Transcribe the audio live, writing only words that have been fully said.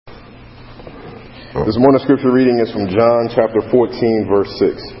This morning's scripture reading is from John chapter 14, verse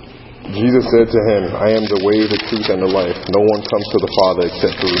 6. Jesus said to him, I am the way, the truth, and the life. No one comes to the Father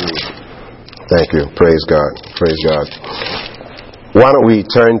except through me. Thank you. Praise God. Praise God. Why don't we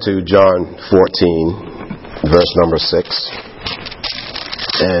turn to John 14, verse number 6.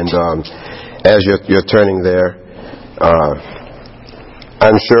 And as you're turning there,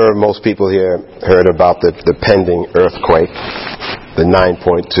 I'm sure most people here heard about the pending earthquake, the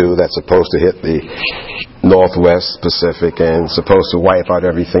 9.2 that's supposed to hit the Northwest Pacific and supposed to wipe out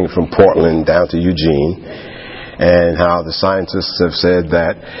everything from Portland down to Eugene, and how the scientists have said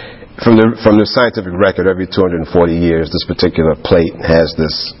that from the scientific record, every 240 years, this particular plate has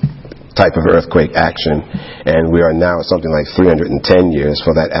this type of earthquake action, and we are now at something like 310 years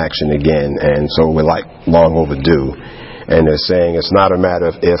for that action again, and so we're like long overdue. And they're saying it's not a matter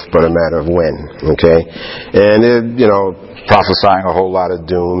of if, but a matter of when, okay? And they're, prophesying a whole lot of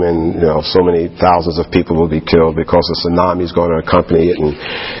doom, and, so many thousands of people will be killed because a tsunami is going to accompany it, and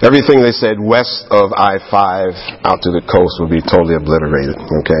everything they said west of I-5 out to the coast will be totally obliterated,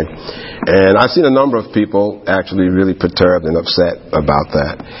 okay? And I've seen a number of people actually really perturbed and upset about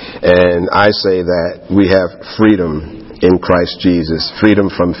that. And I say that we have freedom in Christ Jesus, freedom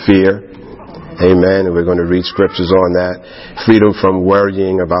from fear. Amen. And we're going to read scriptures on that. Freedom from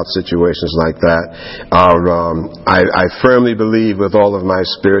worrying about situations like that. I firmly believe with all of my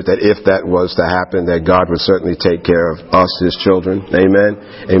spirit that if that was to happen, that God would certainly take care of us, His children. Amen.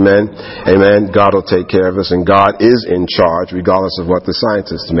 Amen. Amen. God will take care of us, and God is in charge, regardless of what the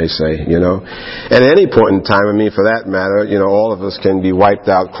scientists may say, And at any point in time, for that matter, all of us can be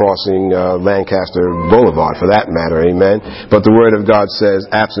wiped out crossing Lancaster Boulevard, for that matter. Amen. But the Word of God says,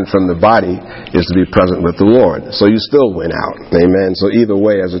 absent from the body is to be present with the Lord. So you still win out. Amen. So either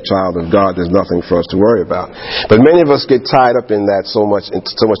way, as a child of God, there's nothing for us to worry about. But many of us get tied up in that so much to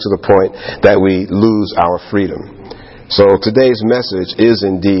the point that we lose our freedom. So today's message is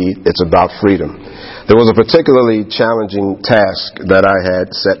indeed, it's about freedom. There was a particularly challenging task that I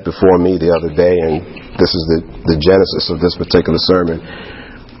had set before me the other day, and this is the genesis of this particular sermon.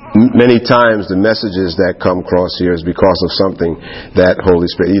 Many times the messages that come across here is because of something that Holy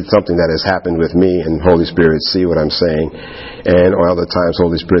Spirit, something that has happened with me, and Holy Spirit see what I'm saying. And or other times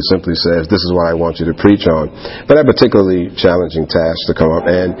Holy Spirit simply says, this is what I want you to preach on. But a particularly challenging task to come up.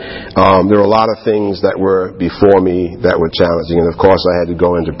 And there were a lot of things that were before me that were challenging. And of course I had to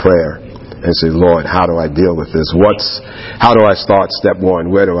go into prayer and say, Lord, how do I deal with this? How do I start step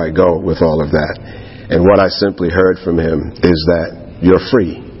one? Where do I go with all of that? And what I simply heard from Him is that you're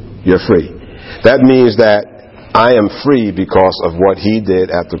free. You're free. That means that I am free because of what He did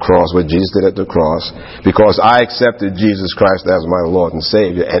at the cross, what Jesus did at the cross, because I accepted Jesus Christ as my Lord and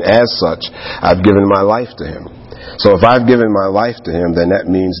Savior, and as such, I've given my life to Him. So if I've given my life to Him, then that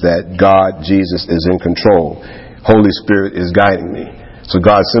means that God, Jesus, is in control. Holy Spirit is guiding me. So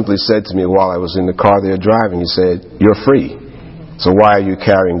God simply said to me while I was in the car there driving, He said, you're free. So why are you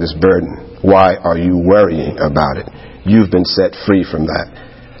carrying this burden? Why are you worrying about it? You've been set free from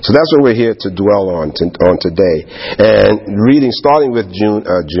that. So that's what we're here to dwell on today. And starting with John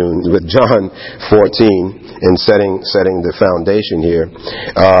 14, and setting the foundation here,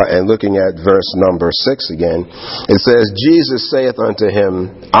 and looking at verse number 6 again, it says, Jesus saith unto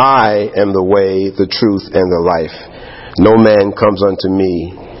him, I am the way, the truth, and the life. No man comes unto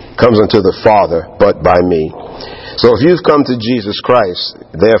the Father, but by me. So if you've come to Jesus Christ,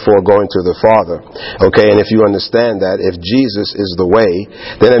 therefore going to the Father, okay, and if you understand that, if Jesus is the way,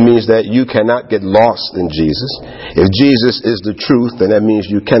 then it means that you cannot get lost in Jesus. If Jesus is the truth, then that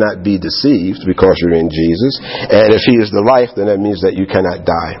means you cannot be deceived because you're in Jesus. And if He is the life, then that means that you cannot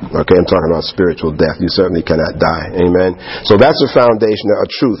die. Okay, I'm talking about spiritual death. You certainly cannot die. Amen. So that's a foundation, a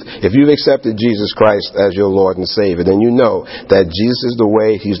truth. If you've accepted Jesus Christ as your Lord and Savior, then you know that Jesus is the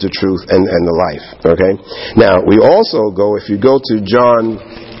way, He's the truth, and the life. Okay. Now, we also go, if you go to John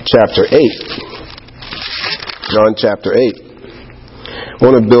chapter 8. John chapter 8. I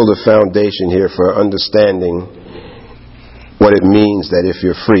want to build a foundation here for understanding what it means that if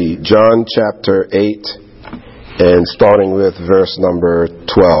you're free. John chapter 8, and starting with verse number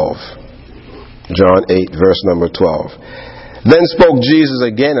 12. John 8, verse number 12. Then spoke Jesus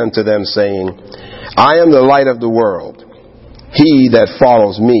again unto them, saying, I am the light of the world. He that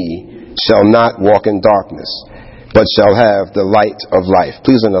follows me shall not walk in darkness, but shall have the light of life.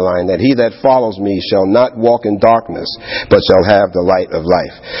 Please underline that. He that follows me shall not walk in darkness, but shall have the light of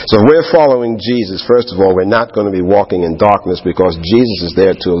life. So if we're following Jesus, first of all, we're not going to be walking in darkness because Jesus is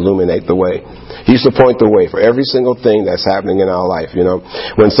there to illuminate the way. He's to point the way for every single thing that's happening in our life, you know.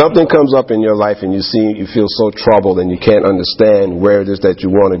 When something comes up in your life and you feel so troubled and you can't understand where it is that you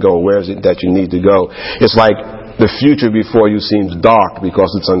want to go, where is it that you need to go, it's like the future before you seems dark because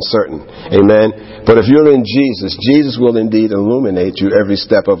it's uncertain. Amen? But if you're in Jesus, Jesus will indeed illuminate you every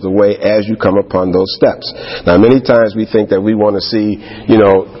step of the way as you come upon those steps. Now, many times we think that we want to see,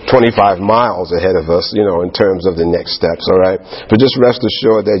 25 miles ahead of us, in terms of the next steps, all right? But just rest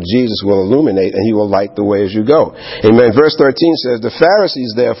assured that Jesus will illuminate and he will light the way as you go. Amen. Verse 13 says, the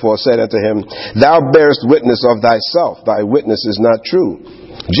Pharisees therefore said unto him, thou bearest witness of thyself, thy witness is not true.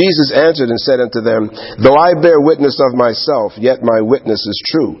 Jesus answered and said unto them, though I bear witness of myself, yet my witness is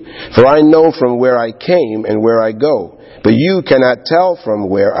true. For I know from where I came and where I go. But you cannot tell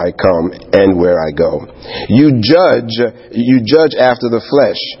from where I come and where I go. You judge after the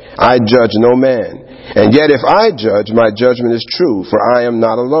flesh. I judge no man. And yet if I judge, my judgment is true, for I am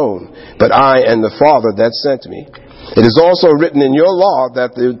not alone, but I and the Father that sent me. It is also written in your law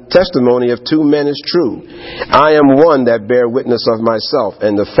that the testimony of two men is true. I am one that bear witness of myself,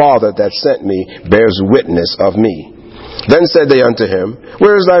 and the Father that sent me bears witness of me. Then said they unto him,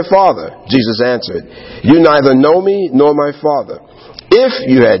 where is thy Father? Jesus answered, you neither know me nor my Father. If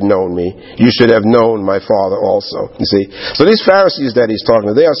you had known me, you should have known my Father also. You see? So these Pharisees that he's talking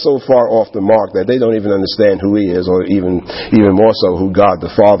to, they are so far off the mark that they don't even understand who he is, or even more so who God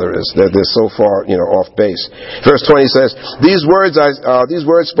the Father is. They're so far, off base. Verse 20 says, these words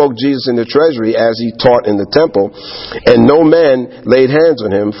spoke Jesus in the treasury as he taught in the temple, and no man laid hands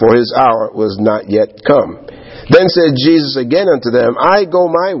on him, for his hour was not yet come. Then said Jesus again unto them, I go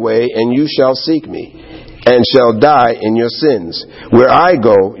my way, and you shall seek me, and shall die in your sins. Where I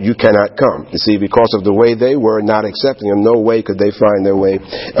go, you cannot come. You see, because of the way they were not accepting him, no way could they find their way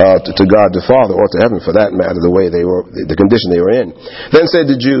to God the Father, or to heaven for that matter, the way they were, the condition they were in. Then said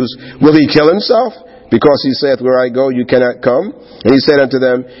the Jews, will he kill himself? Because he saith, where I go, you cannot come. And he said unto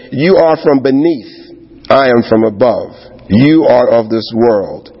them, you are from beneath, I am from above. You are of this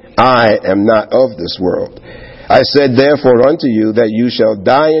world, I am not of this world. I said therefore unto you that you shall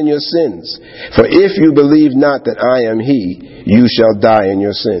die in your sins. For if you believe not that I am he, you shall die in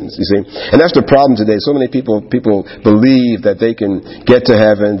your sins. You see? And that's the problem today. So many people believe that they can get to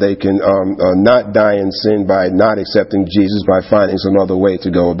heaven, they can not die in sin by not accepting Jesus, by finding some other way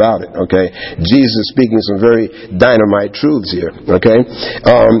to go about it. Okay? Jesus is speaking some very dynamite truths here. Okay?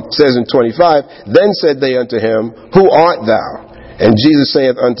 Says in 25, then said they unto him, who art thou? And Jesus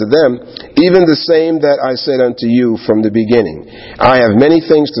saith unto them, even the same that I said unto you from the beginning. I have many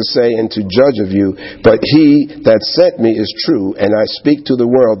things to say and to judge of you, but he that sent me is true, and I speak to the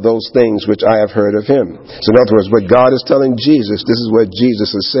world those things which I have heard of him. So in other words, what God is telling Jesus, this is what Jesus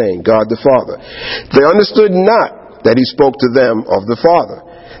is saying, God the Father. They understood not that he spoke to them of the Father.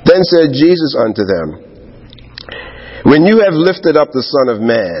 Then said Jesus unto them, when you have lifted up the Son of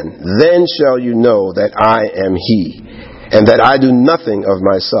Man, then shall you know that I am he, and that I do nothing of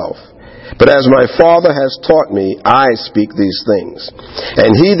myself. But as my Father has taught me, I speak these things.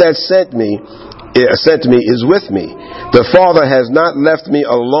 And he that sent me is with me. The Father has not left me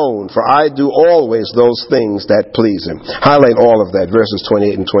alone, for I do always those things that please him. Highlight all of that, verses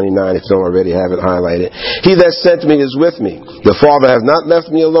 28 and 29, if you don't already have it highlighted. He that sent me is with me. The Father has not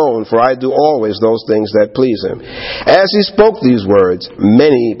left me alone, for I do always those things that please him. As he spoke these words,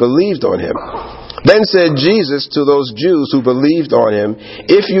 many believed on him. Then said Jesus to those Jews who believed on him,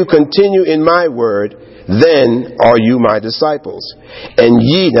 if you continue in my word, then are you my disciples. And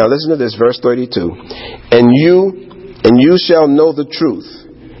ye, now listen to this, verse 32, and you shall know the truth,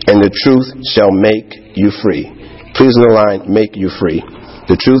 and the truth shall make you free. Please underline, make you free.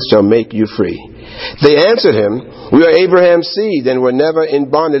 The truth shall make you free. They answered him, we are Abraham's seed, and were never in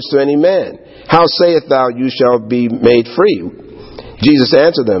bondage to any man. How sayest thou, you shall be made free? Jesus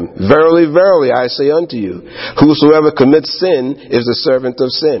answered them, verily, verily, I say unto you, whosoever commits sin is the servant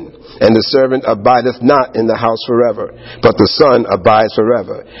of sin. And the servant abideth not in the house forever, but the Son abides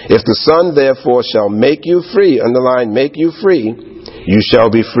forever. If the Son therefore shall make you free, underline, make you free, you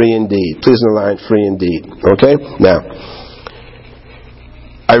shall be free indeed. Please underline, free indeed. Okay? Now,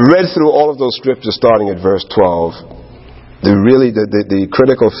 I read through all of those scriptures starting at verse 12. The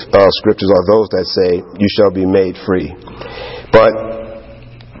critical scriptures are those that say, you shall be made free. But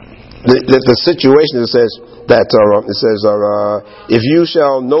the situation that says that if you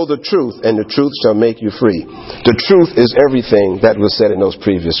shall know the truth, and the truth shall make you free. The truth is everything that was said in those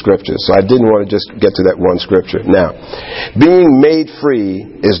previous scriptures. So I didn't want to just get to that one scripture. Now, being made free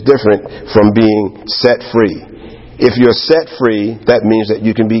is different from being set free. If you're set free, that means that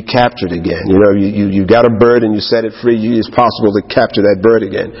you can be captured again. You know, you got a bird and you set it free, it's possible to capture that bird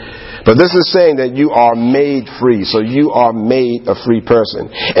again. But this is saying that you are made free. So you are made a free person.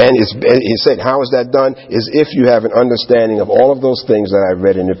 And he said, how is that done? Is if you have an understanding of all of those things that I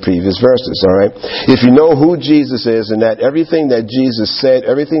read in the previous verses. All right. If you know who Jesus is, and that everything that Jesus said,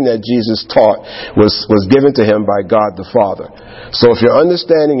 everything that Jesus taught was given to him by God the Father. So if you're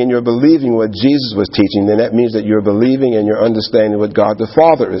understanding and you're believing what Jesus was teaching, then that means that you're believing and you're understanding what God the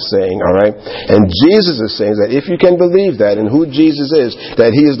Father is saying. All right. And Jesus is saying that if you can believe that and who Jesus is,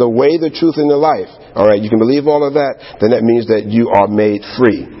 that he is the way, the truth, and the life. All right, you can believe all of that, then that means that you are made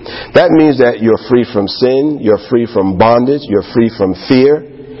free. That means that you're free from sin, you're free from bondage, you're free from fear.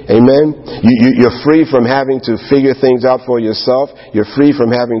 Amen. You're free from having to figure things out for yourself. You're free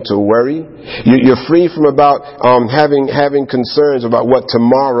from having to worry. You're free from having concerns about what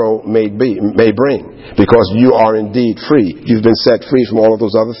tomorrow may bring, because you are indeed free. You've been set free from all of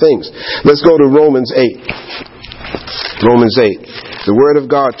those other things. Let's go to Romans 8. Romans 8. The Word of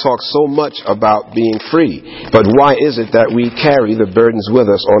God talks so much about being free, but why is it that we carry the burdens with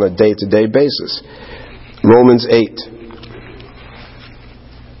us on a day-to-day basis? Romans 8.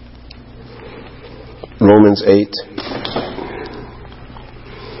 Romans 8,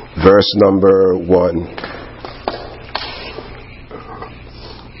 verse number 1.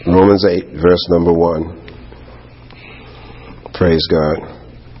 Romans 8, verse number 1. Praise God.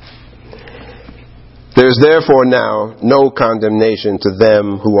 There is therefore now no condemnation to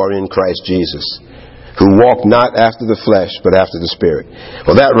them who are in Christ Jesus, who walk not after the flesh, but after the Spirit.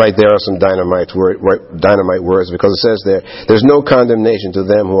 Well, that right there are some dynamite words, because it says there's no condemnation to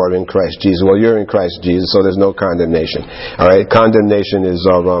them who are in Christ Jesus. Well, you're in Christ Jesus, so there's no condemnation. All right, condemnation is,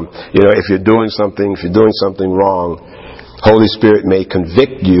 if you're doing something wrong, Holy Spirit may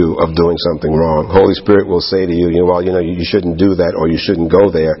convict you of doing something wrong. Holy Spirit will say to you, you shouldn't do that, or you shouldn't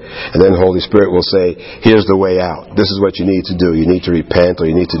go there. And then Holy Spirit will say, here's the way out. This is what you need to do. You need to repent, or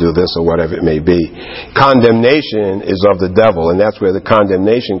you need to do this, or whatever it may be. Condemnation is of the devil, and that's where the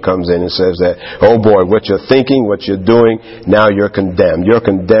condemnation comes in and says that, oh boy, what you're thinking, what you're doing, now you're condemned. You're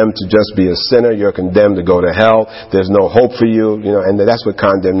condemned to just be a sinner. You're condemned to go to hell. There's no hope for you, and that's what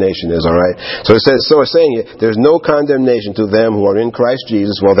condemnation is, all right? So it's saying here, there's no condemnation to them who are in Christ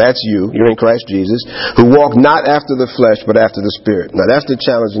Jesus. Well, that's you. You're in Christ Jesus, who walk not after the flesh, but after the Spirit. Now, that's the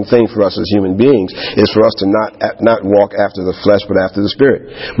challenging thing for us as human beings, is for us to not walk after the flesh, but after the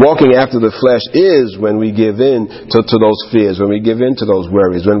Spirit. Walking after the flesh is when we give in to those fears, when we give in to those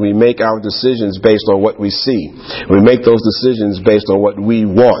worries, when we make our decisions based on what we see. We make those decisions based on what we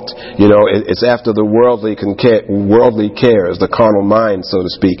want. It's after the worldly cares, the carnal mind, so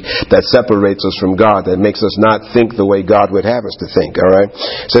to speak, that separates us from God, that makes us not think the way God would have us to think, all right?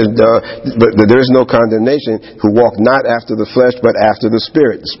 So, but there is no condemnation who walk not after the flesh, but after the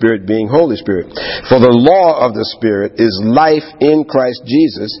Spirit being Holy Spirit. For the law of the Spirit is life in Christ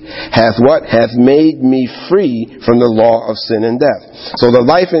Jesus, hath made me free from the law of sin and death. So the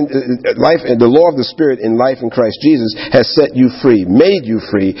the law of the Spirit in life in Christ Jesus has set you free, made you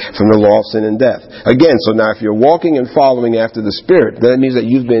free from the law of sin and death. Again, so now if you're walking and following after the Spirit, that means that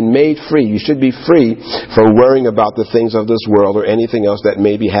you've been made free. You should be free from worrying about the things of this world or anything else that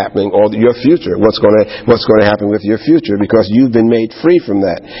may be happening, or your future, what's going to happen with your future, because you've been made free from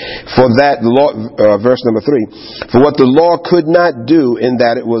that. For that law, verse number 3, for what the law could not do, in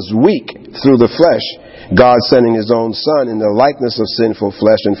that it was weak through the flesh, God sending his own Son in the likeness of sinful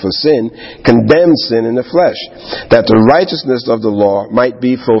flesh, and for sin, condemned sin in the flesh, that the righteousness of the law might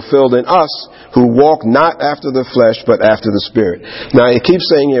be fulfilled in us, who walk not after the flesh, but after the Spirit. Now, it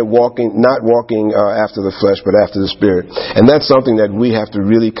keeps saying here, not walking after the flesh, but after the Spirit. And that's something that we have to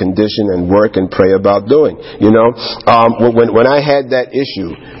really condition and work and pray about doing. When I had that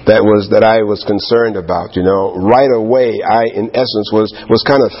issue that I was concerned about, right away, I, in essence, was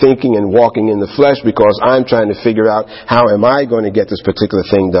kind of thinking and walking in the flesh, because I'm trying to figure out, how am I going to get this particular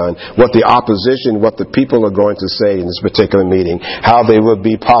thing done? What the opposition, what the people are going to say in this particular meeting, how they would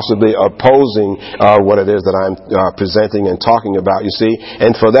be possibly opposing what it is that I'm presenting and talking about, you see.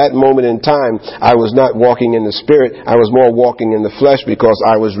 And for that moment in time, I was not walking in the Spirit. I was more walking in the flesh, because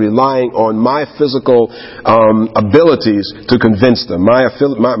I was relying on my physical abilities to convince them, my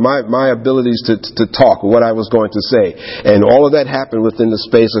my abilities to talk, what I was going to say. And all of that happened within the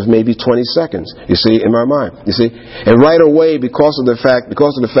space of maybe 20 seconds, you see, in my mind, you see. And right away, because of the fact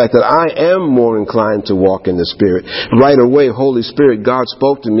that I am more inclined to walk in the Spirit, right away, Holy Spirit, God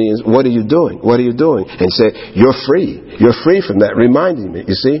spoke to me, and what are you doing? What are you doing? And said, you're free. You're free from that, reminding me,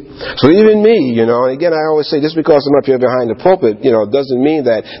 you see. So even me, and again, I always say, just because I'm up here behind the pulpit, doesn't mean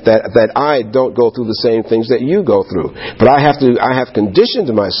that I don't go through the same things that you go through. But I have conditioned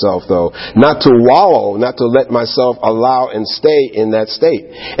myself, though, not to wallow, not to let myself allow and stay in that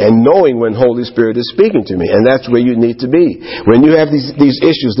state. And knowing when Holy Spirit is speaking to me. And that's where you need to be. When you have these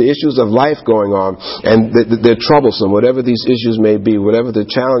issues, the issues of life going on, and they're troublesome, whatever these issues may be, whatever the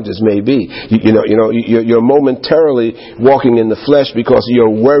challenges may be, you're momentarily walking in the flesh because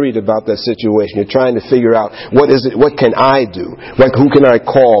you're worried about that situation. You're trying to figure out, what can I do? Who can I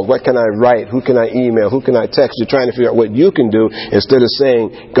call? What can I write? Who can I email? Who can I text? You're trying to figure out what you can do instead of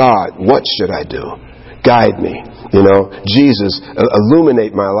saying, God, what should I do? Guide me. Jesus,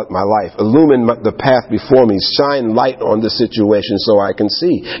 illuminate my life. Illuminate the path before me. Shine light on the situation so I can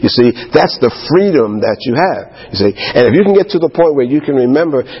see. You see, that's the freedom that you have. You see, and if you can get to the point where you can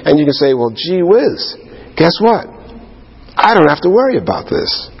remember and you can say, well, gee whiz, guess what? I don't have to worry about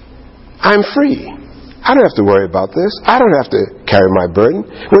this. I'm free. I don't have to worry about this. I don't have to carry my burden.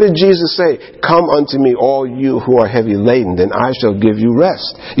 What did Jesus say? Come unto me, all you who are heavy laden, then I shall give you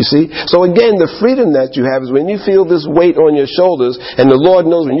rest. You see? So again, the freedom that you have is when you feel this weight on your shoulders, and the Lord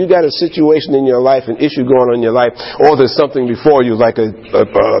knows when you got a situation in your life, an issue going on in your life, or there's something before you like a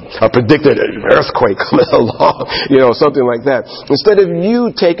predicted earthquake coming along, something like that. Instead of you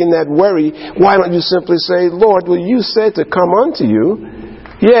taking that worry, why don't you simply say, Lord, well, you said to come unto you.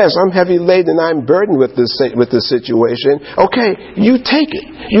 Yes, I'm heavy laden and I'm burdened with this situation. Okay, you take it.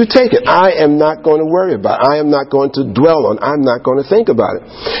 You take it. I am not going to worry about it. I am not going to dwell on it. I'm not going to think about it.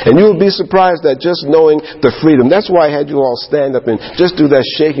 And you will be surprised that just knowing the freedom. That's why I had you all stand up and just do that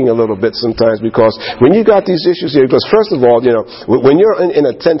shaking a little bit sometimes, because when you got these issues here, because first of all, when you're in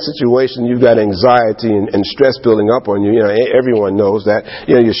a tense situation, you've got anxiety and stress building up on you. Everyone knows that.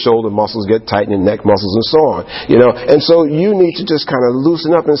 Your shoulder muscles get tight and your neck muscles and so on. And so you need to just kind of loosen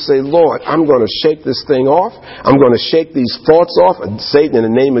up and say, Lord, I'm going to shake this thing off. I'm going to shake these thoughts off. And Satan, in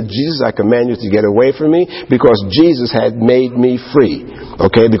the name of Jesus, I command you to get away from me, because Jesus had made me free.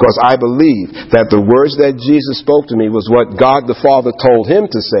 Okay? Because I believe that the words that Jesus spoke to me was what God the Father told him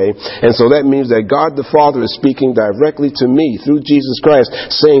to say. And so that means that God the Father is speaking directly to me through Jesus Christ,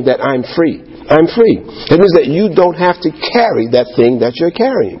 saying that I'm free. I'm free. It means that you don't have to carry that thing that you're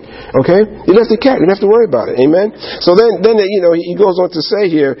carrying. Okay? You don't have to carry. You don't have to worry about it. Amen? So then he goes on to say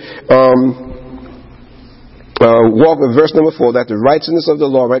here, walk with verse number 4, that the righteousness of the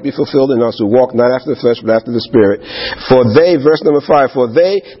law might be fulfilled in us who walk not after the flesh but after the Spirit. For they, verse number 5, for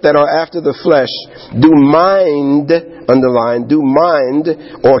they that are after the flesh do mind, underline, do mind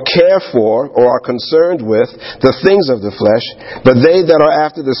or care for or are concerned with the things of the flesh, but they that are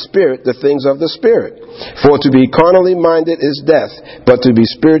after the Spirit, the things of the Spirit. For to be carnally minded is death, but to be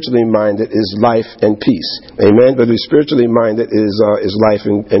spiritually minded is life and peace. Amen? But to be spiritually minded is life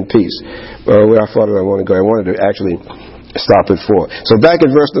and peace. Where I thought I wanted to go. I wanted to actually stop at 4. So back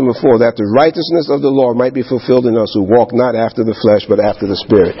at verse number 4, that the righteousness of the law might be fulfilled in us who walk not after the flesh, but after the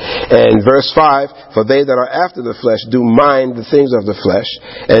Spirit. And verse 5, for they that are after the flesh do mind the things of the flesh.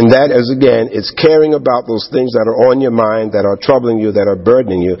 And that is, again, it's caring about those things that are on your mind, that are troubling you, that are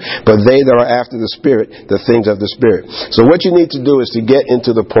burdening you. But they that are after the Spirit, the things of the Spirit. So what you need to do is to get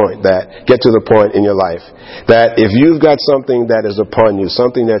to the point in your life that if you've got something that is upon you,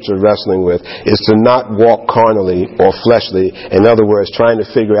 something that you're wrestling with, is to not walk carnally or fleshly. In other words, trying to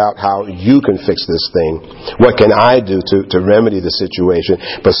figure out how you can fix this thing. What can I do to remedy the situation?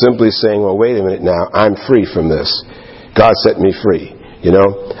 But simply saying, well, wait a minute now, I'm free from this. God set me free.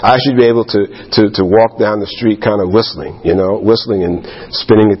 I should be able to walk down the street kind of whistling and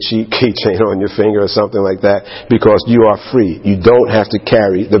spinning a keychain on your finger or something like that, because you are free. You don't have to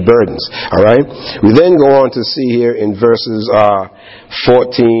carry the burdens. All right? We then go on to see here in verses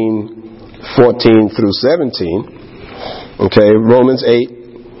 14 through 17. Okay, Romans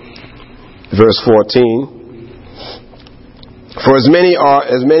 8, verse 14. For as many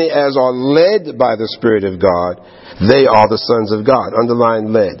as are led by the Spirit of God, they are the sons of God. Underline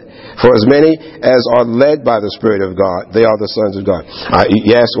led. For as many as are led by the Spirit of God, they are the sons of God.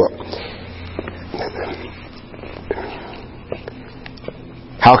 Yes, well,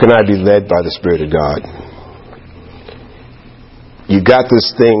 how can I be led by the Spirit of God? You got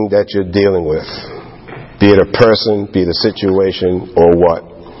this thing that you're dealing with, be it a person, be it a situation, or what.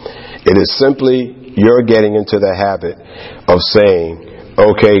 It is simply you're getting into the habit of saying,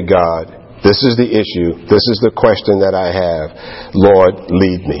 okay, God, this is the issue. This is the question that I have. Lord,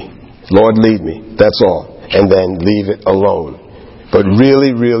 lead me. Lord, lead me. That's all. And then leave it alone. But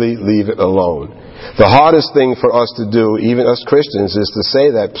really, really leave it alone. The hardest thing for us to do, even us Christians, is to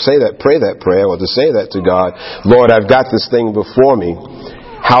pray that prayer, or to say that to God. Lord, I've got this thing before me.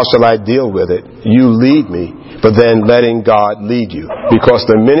 How shall I deal with it? You lead me. But then letting God lead you. Because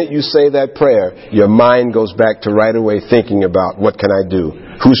the minute you say that prayer, your mind goes back to right away thinking about, what can I do?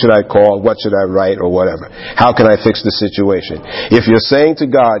 Who should I call? What should I write? Or whatever. How can I fix the situation? If you're saying to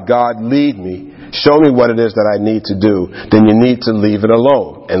God, God, lead me, show me what it is that I need to do, then you need to leave it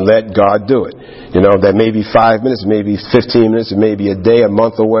alone and let God do it. You know, that may be 5 minutes, maybe 15 minutes, it may be a day, a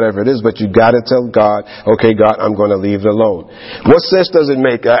month, or whatever it is, but you got to tell God, okay, God, I'm going to leave it alone. What sense does it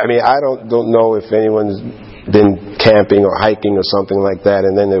make? I mean, I don't know if anyone's been camping or hiking or something like that,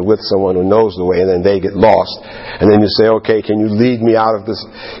 and then they're with someone who knows the way, and then they get lost. And then you say, okay, can you lead me out of this,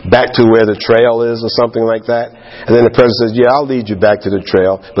 back to where the trail is or something like that? And then the person says, yeah, I'll lead you back to the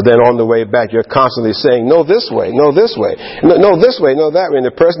trail. But then on the way back, you're constantly saying, no, this way, no, this way, no, this way, no, that way. And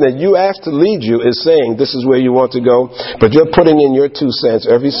the person that you asked to lead you is saying, this is where you want to go. But you're putting in your 2 cents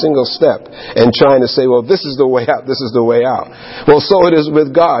every single step and trying to say, well, this is the way out, this is the way out. Well, so it is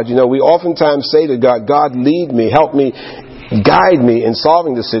with God. You know, we oftentimes say to God, God, lead me, help me, guide me in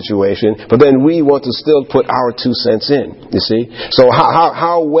solving the situation, but then we want to still put our 2 cents in, you see? So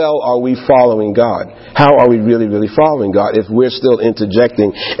how well are we following God? How are we really, really following God if we're still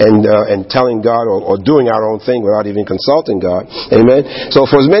interjecting and telling God or doing our own thing without even consulting God? Amen? So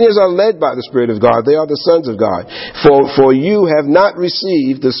for as many as are led by the Spirit of God, they are the sons of God. For you have not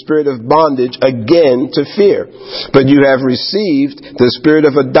received the spirit of bondage again to fear, but you have received the spirit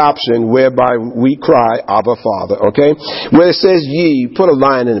of adoption whereby we cry, Abba, Father. Okay? Where it says ye, put a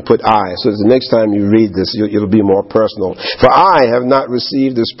line and put I, so the next time you read this, it'll be more personal. For I have not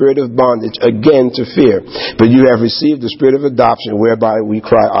received the spirit of bondage again to fear, but you have received the spirit of adoption whereby we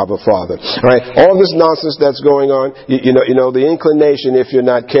cry, Abba, Father. All right? All this nonsense that's going on, you know, the inclination, if you're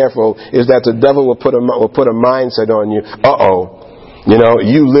not careful, is that the devil will put a mindset on you. You know,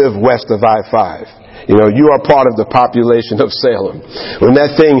 you live west of I-5. You know, you are part of the population of Salem. When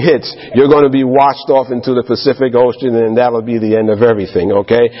that thing hits, you're going to be washed off into the Pacific Ocean, and that'll be the end of everything,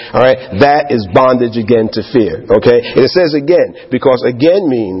 okay? All right? That is bondage again to fear, okay? And it says again, because again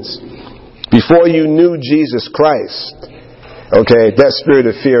means before you knew Jesus Christ, okay, that spirit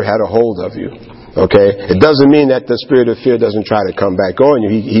of fear had a hold of you. Okay? It doesn't mean that the spirit of fear doesn't try to come back on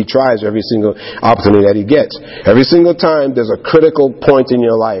you. He tries every single opportunity that he gets. Every single time there's a critical point in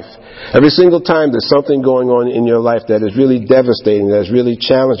your life. Every single time there's something going on in your life that is really devastating, that is really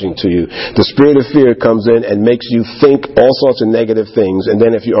challenging to you, the spirit of fear comes in and makes you think all sorts of negative things, and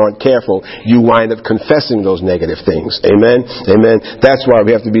then if you aren't careful, you wind up confessing those negative things. Amen? Amen? That's why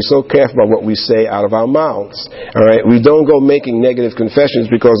we have to be so careful about what we say out of our mouths. Alright? We don't go making negative confessions,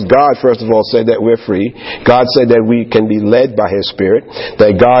 because God, first of all, said that we're free. God said that we can be led by His Spirit,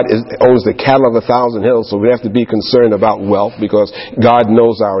 that God owns the cattle of 1,000 hills, so we have to be concerned about wealth, because God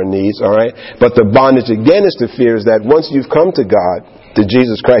knows our needs. All right? But the bondage again is to fear is that once you've come to God, to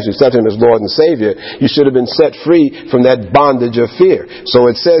Jesus Christ, you accept Him as Lord and Savior, you should have been set free from that bondage of fear. So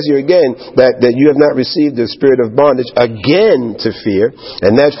it says here again that you have not received the spirit of bondage again to fear.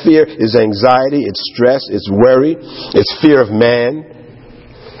 And that fear is anxiety, it's stress, it's worry, it's fear of man.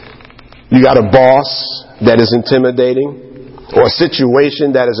 You got a boss that is intimidating, or a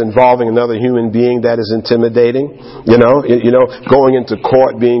situation that is involving another human being that is intimidating. You know, going into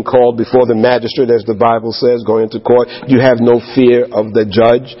court, being called before the magistrate, as the Bible says, going into court, you have no fear of the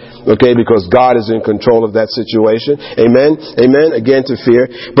judge, okay, because God is in control of that situation. Amen? Amen? Again, to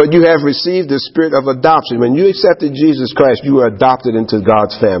fear. But you have received the spirit of adoption. When you accepted Jesus Christ, you were adopted into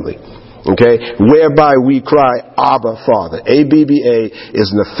God's family. Okay, whereby we cry, Abba, Father. A-B-B-A is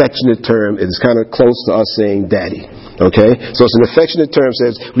an affectionate term. It's kind of close to us saying daddy. Okay, so it's an affectionate term.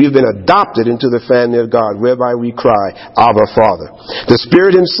 Says we've been adopted into the family of God, whereby we cry, Abba, Father. The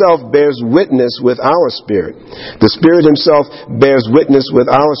Spirit Himself bears witness with our spirit. The Spirit Himself bears witness with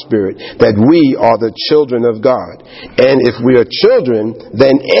our spirit that we are the children of God. And if we are children,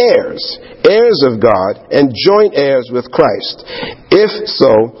 then heirs, heirs of God, and joint heirs with Christ. If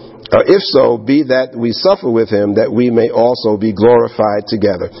so, be that we suffer with Him, that we may also be glorified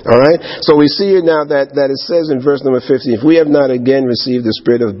together. Alright? So we see here now that it says in verse number 15, if we have not again received the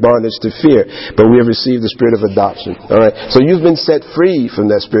spirit of bondage to fear, but we have received the spirit of adoption. Alright? So you've been set free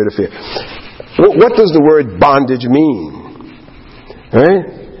from that spirit of fear. What does the word bondage mean? Alright?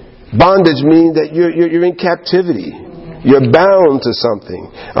 Bondage means that you're in captivity. You're bound to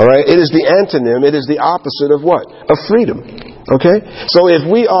something. Alright? It is the antonym, it is the opposite of what? Of freedom. Okay? So if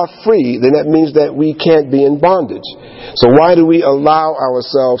we are free, then that means that we can't be in bondage. So why do we allow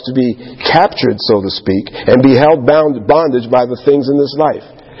ourselves to be captured, so to speak, and be held bondage by the things in this life?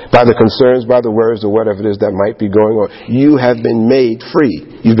 By the concerns, by the words, or whatever it is that might be going on. You have been made free.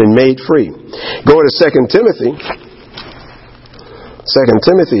 You've been made free. Go to 2 Timothy. 2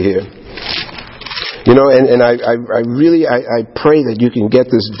 Timothy here. You know, and I really pray that you can get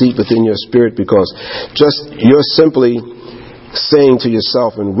this deep within your spirit, because just you're simply saying to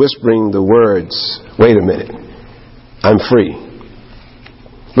yourself and whispering the words, wait a minute, I'm free.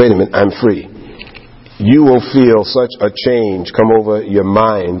 Wait a minute, I'm free. You will feel such a change come over your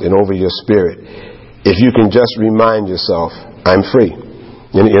mind and over your spirit if you can just remind yourself, I'm free.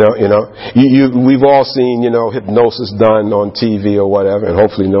 We've all seen, hypnosis done on TV or whatever, and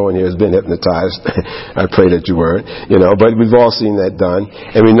hopefully no one here has been hypnotized. I pray that you weren't, but we've all seen that done.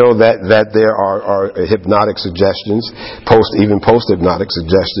 And we know that there are hypnotic suggestions, even post-hypnotic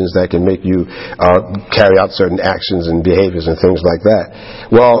suggestions that can make you carry out certain actions and behaviors and things like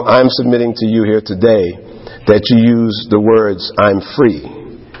that. Well, I'm submitting to you here today that you use the words, I'm free,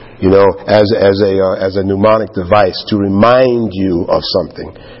 as a mnemonic device to remind you of something,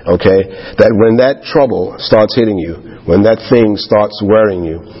 okay? That when that trouble starts hitting you, when that thing starts worrying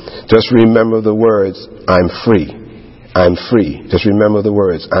you, just remember the words, I'm free. I'm free. Just remember the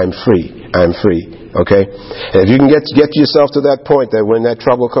words, I'm free. I'm free. Okay? And if you can get yourself to that point that when that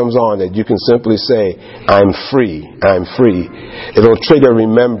trouble comes on, that you can simply say, I'm free. I'm free. It'll trigger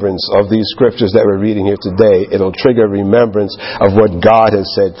remembrance of these scriptures that we're reading here today. It'll trigger remembrance of what God has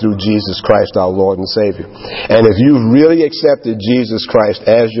said through Jesus Christ, our Lord and Savior. And if you've really accepted Jesus Christ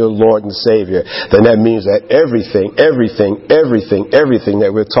as your Lord and Savior, then that means that everything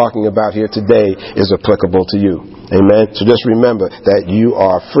that we're talking about here today is applicable to you. Amen. So just remember that you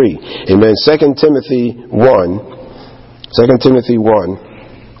are free. Amen. 2 Timothy 1,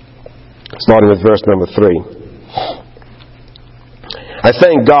 starting with verse number 3. I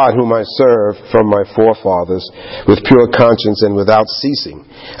thank God whom I serve from my forefathers with pure conscience and without ceasing.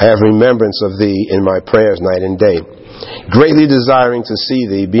 I have remembrance of thee in my prayers night and day, greatly desiring to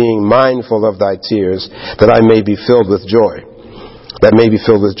see thee, being mindful of thy tears, that I may be filled with joy.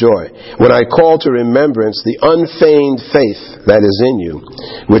 When I call to remembrance the unfeigned faith that is in you,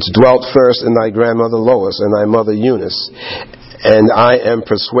 which dwelt first in thy grandmother Lois and thy mother Eunice, and I am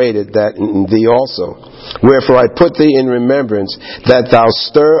persuaded that in thee also. Wherefore I put thee in remembrance that thou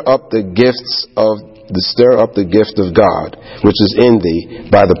stir up the gift of God, which is in thee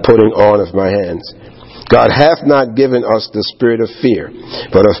by the putting on of my hands. God hath not given us the spirit of fear,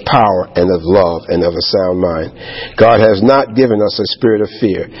 but of power and of love and of a sound mind. God has not given us a spirit of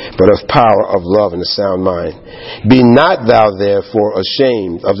fear, but of power, of love, and a sound mind. Be not thou therefore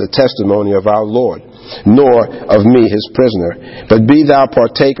ashamed of the testimony of our Lord, nor of me his prisoner, but be thou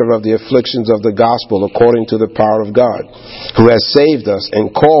partaker of the afflictions of the gospel according to the power of God, who has saved us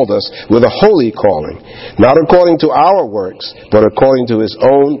and called us with a holy calling, not according to our works, but according to his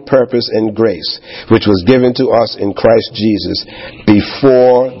own purpose and grace, which was given to us in Christ Jesus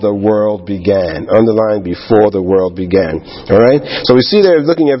before the world began. Underline, before the world began. All right? So we see there,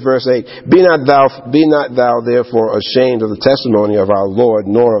 looking at verse 8, Be not thou therefore ashamed of the testimony of our Lord,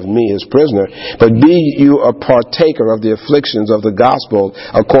 nor of me his prisoner, but be you a partaker of the afflictions of the gospel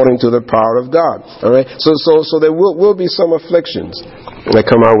according to the power of God. All right? So there will be some afflictions that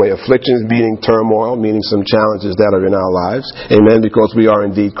come our way. Afflictions meaning turmoil, meaning some challenges that are in our lives. Amen. Because we are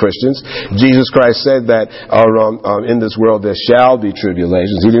indeed Christians. Jesus Christ said that in this world there shall be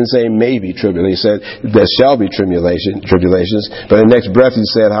tribulations. He didn't say maybe tribulations. He said there shall be tribulations. But in the next breath he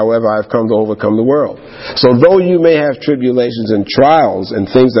said, however, I've come to overcome the world. So though you may have tribulations and trials and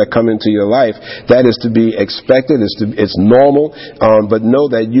things that come into your life, that is to be expected. It's normal. But know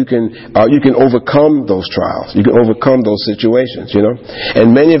that you can overcome those trials. You can overcome those situations,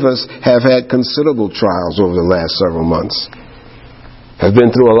 And many of us have had considerable trials over the last several months. Have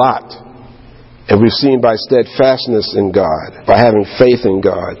been through a lot. And we've seen by steadfastness in God, by having faith in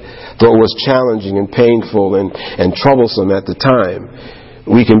God, though it was challenging and painful and troublesome at the time,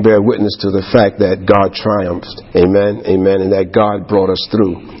 we can bear witness to the fact that God triumphed. Amen. Amen. And that God brought us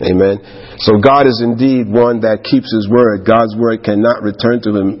through. Amen. So God is indeed one that keeps his word. God's word cannot return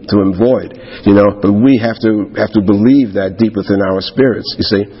to him void. But we have to believe that deep within our spirits, you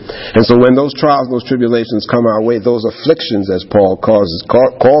see. And so when those trials, those tribulations come our way, those afflictions, as Paul calls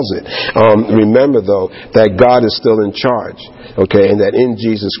it, remember though that God is still in charge. Okay, and that in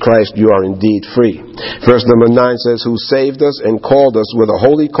Jesus Christ you are indeed free. Verse number 9 says, who saved us and called us with with a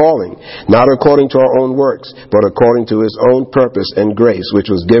holy calling, not according to our own works, but according to his own purpose and grace,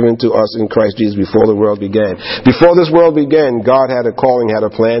 which was given to us in Christ Jesus before the world began. Before this world began, God had a calling, had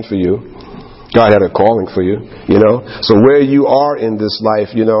a plan for you. God had a calling for you, So where you are in this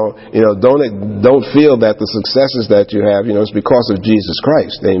life, don't feel that the successes that you have, it's because of Jesus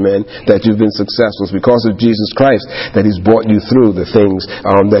Christ, amen, that you've been successful. It's because of Jesus Christ that he's brought you through the things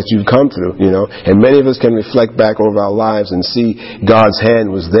that you've come through, And many of us can reflect back over our lives and see God's hand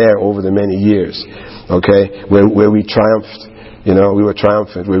was there over the many years, okay, where we triumphed. We were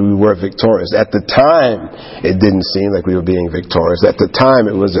triumphant, we were victorious. At the time, it didn't seem like we were being victorious. At the time,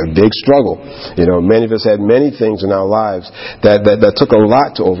 it was a big struggle. Many of us had many things in our lives that took a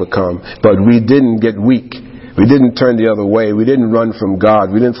lot to overcome, but we didn't get weak. We didn't turn the other way. We didn't run from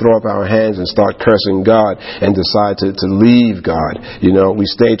God. We didn't throw up our hands and start cursing God and decide to leave God. We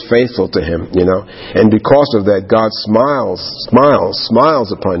stayed faithful to him, And because of that, God smiles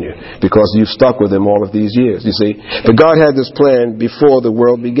upon you because you've stuck with him all of these years, you see. But God had this plan before the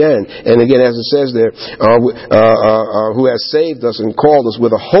world began. And again, as it says there, who has saved us and called us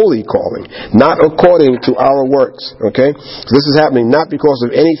with a holy calling, not according to our works, okay? So this is happening not because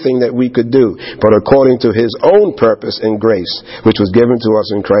of anything that we could do, but according to his own purpose and grace, which was given to us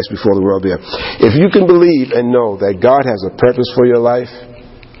in Christ before the world began. If you can believe and know that God has a purpose for your life,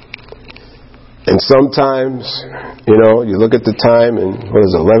 and sometimes, you look at the time and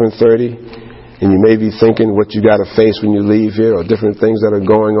 11:30, and you may be thinking what you got to face when you leave here, or different things that are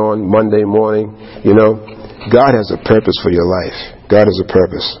going on Monday morning, God has a purpose for your life. God has a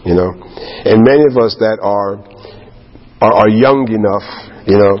purpose, And many of us that are young enough,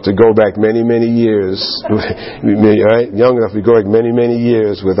 to go back many, many years, right? Young enough to go back many, many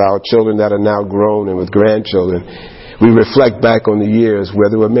years with our children that are now grown and with grandchildren. We reflect back on the years where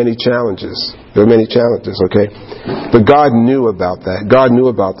there were many challenges. There were many challenges, okay? But God knew about that. God knew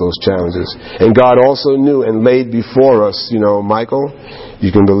about those challenges. And God also knew and laid before us, Michael,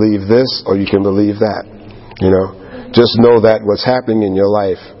 you can believe this or you can believe that, Just know that what's happening in your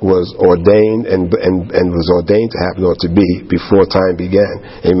life was ordained and was ordained to happen or to be before time began.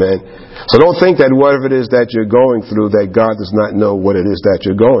 Amen. So don't think that whatever it is that you're going through, that God does not know what it is that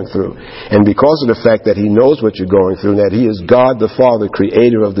you're going through. And because of the fact that he knows what you're going through, and that he is God the Father,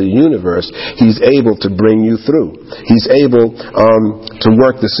 creator of the universe, he's able to bring you through. He's able to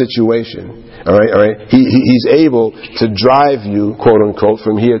work the situation. All right. He's able to drive you, quote unquote,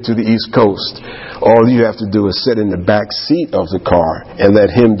 from here to the East Coast. All you have to do is sit in the back seat of the car and let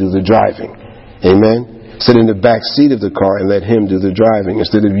him do the driving. Amen? Sit in the back seat of the car and let him do the driving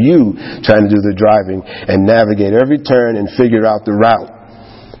instead of you trying to do the driving and navigate every turn and figure out the route.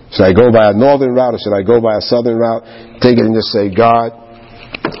 Should I go by a northern route or should I go by a southern route? Take it and just say, God,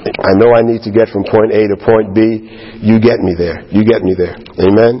 I know I need to get from point A to point B. You get me there. You get me there.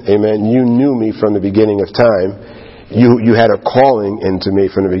 Amen? Amen. You knew me from the beginning of time. You had a calling into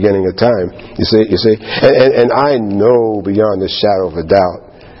me from the beginning of time. You see? And I know beyond the shadow of a doubt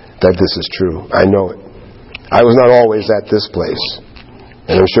that this is true. I know it. I was not always at this place.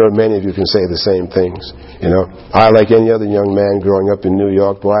 And I'm sure many of you can say the same things. I, like any other young man growing up in New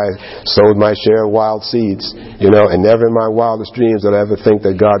York, I sowed my share of wild seeds, and never in my wildest dreams did I ever think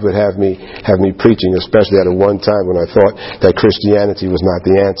that God would have me preaching, especially at one time when I thought that Christianity was not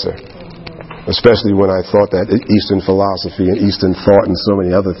the answer. Especially when I thought that Eastern philosophy and Eastern thought and so many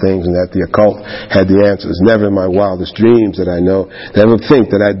other things and that the occult had the answers. Never in my wildest dreams did I ever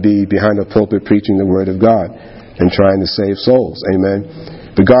think that I'd be behind a pulpit preaching the Word of God and trying to save souls. Amen.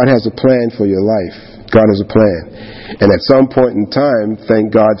 But God has a plan for your life. God has a plan. And at some point in time,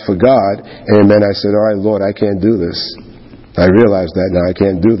 thank God for God, amen, I said, all right, Lord, I can't do this. I realize that now I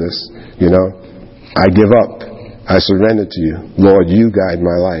can't do this. I give up. I surrender to you. Lord, you guide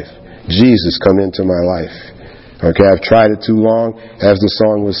my life. Jesus, come into my life. Okay, I've tried it too long. As the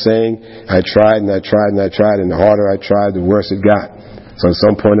song was saying, I tried and I tried and I tried, and the harder I tried, the worse it got. So at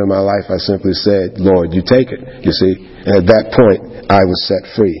some point in my life, I simply said, Lord, you take it, you see. And at that point, I was set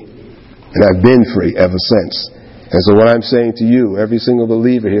free. And I've been free ever since. And so what I'm saying to you, every single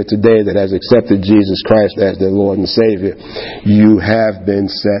believer here today that has accepted Jesus Christ as their Lord and Savior, you have been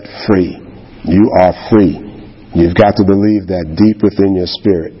set free. You are free. You've got to believe that deep within your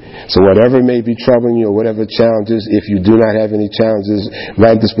spirit. So whatever may be troubling you or whatever challenges, if you do not have any challenges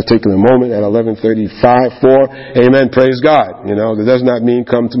right at this particular moment at 11:35 amen, praise God. That does not mean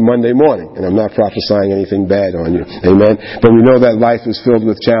come to Monday morning. And I'm not prophesying anything bad on you. Amen. But we know that life is filled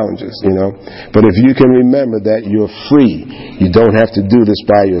with challenges, But if you can remember that you're free, you don't have to do this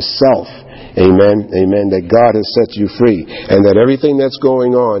by yourself. Amen. Amen. That God has set you free, and that everything that's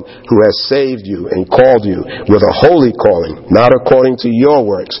going on, who has saved you and called you with a holy calling, not according to your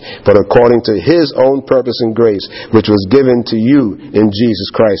works, but according to His own purpose and grace, which was given to you in Jesus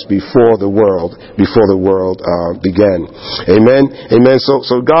Christ before the world began. Amen. Amen.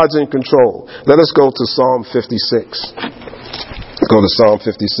 So God's in control. Let us go to Psalm 56. Go to Psalm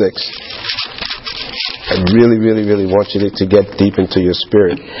 56. I really, really, really want you to get deep into your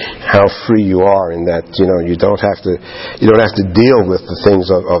spirit how free you are, in that, you don't have to deal with the things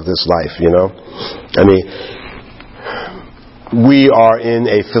of this life, I mean, we are in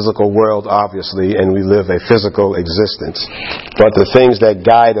a physical world, obviously, and we live a physical existence. But the things that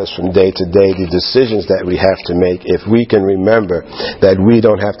guide us from day to day, the decisions that we have to make, if we can remember that we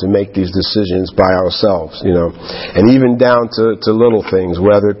don't have to make these decisions by ourselves, and even down to little things,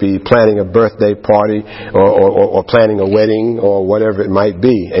 whether it be planning a birthday party or planning a wedding or whatever it might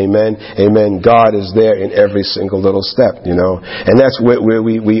be. Amen. Amen. God is there in every single little step, and that's where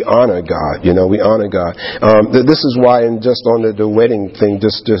we honor God. We honor God. This is why, and just on the wedding thing,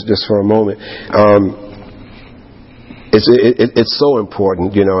 just for a moment, it's so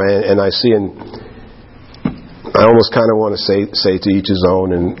important, and I see, and I almost kind of want to say to each his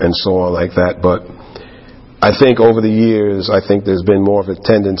own and so on like that, but I think over the years, there's been more of a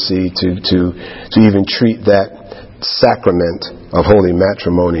tendency to even treat that sacrament of holy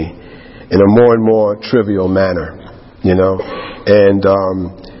matrimony in a more and more trivial manner, and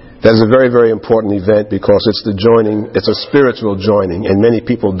that's a very, very important event, because it's a spiritual joining, and many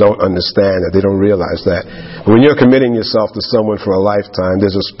people don't understand that. They don't realize that. But when you're committing yourself to someone for a lifetime,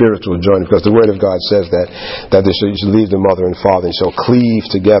 there's a spiritual joining, because the Word of God says that you should leave the mother and father and shall cleave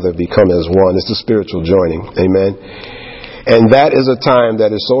together, become as one. It's a spiritual joining. Amen. And that is a time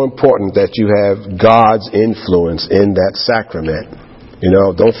that is so important that you have God's influence in that sacrament.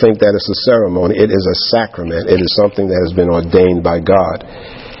 Don't think that it's a ceremony. It is a sacrament. It is something that has been ordained by God.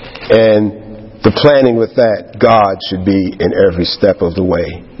 And the planning with that, God should be in every step of the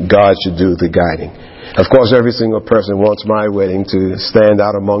way. God should do the guiding. Of course, every single person wants my wedding to stand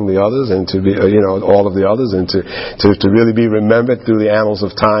out among the others, and to be, all of the others, and to really be remembered through the annals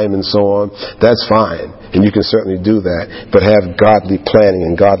of time and so on. That's fine, and you can certainly do that. But have godly planning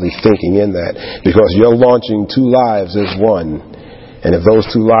and godly thinking in that, because you're launching two lives as one. And if those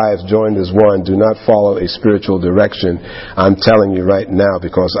two lives joined as one do not follow a spiritual direction, I'm telling you right now,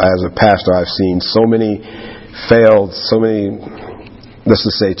 because as a pastor I've seen so many failed, let's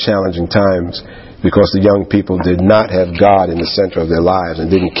just say challenging times, because the young people did not have God in the center of their lives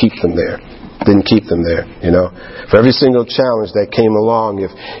and didn't keep them there. For every single challenge that came along,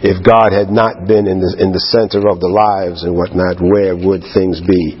 if God had not been in the center of the lives and whatnot, where would things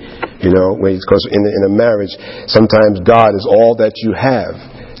be? Because in a marriage, sometimes God is all that you have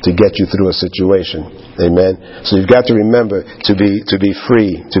to get you through a situation. Amen. So you've got to remember to be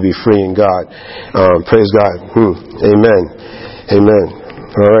free in God. Praise God. Amen. Amen.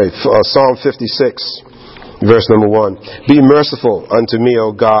 All right. Psalm 56. Verse number 1. Be merciful unto me, O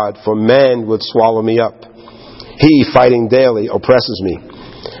God, for man would swallow me up. He, fighting daily, oppresses me.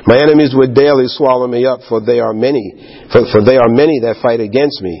 My enemies would daily swallow me up, for they are many. For they are many that fight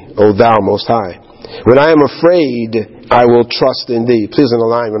against me, O thou most high. When I am afraid, I will trust in thee. Please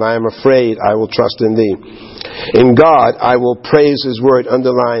underline, when I am afraid, I will trust in thee. In God, I will praise His word.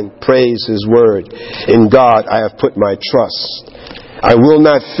 Underline, praise His word. In God, I have put my trust. I will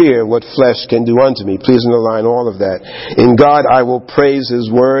not fear what flesh can do unto me. Please underline all of that. In God I will praise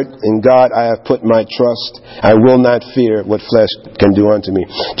His word. In God I have put my trust. I will not fear what flesh can do unto me.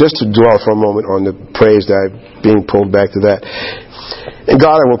 Just to dwell for a moment on the praise that I'm being pulled back to that. In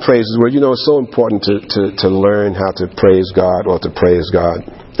God I will praise His word. It's so important to learn how to praise God, or to praise God.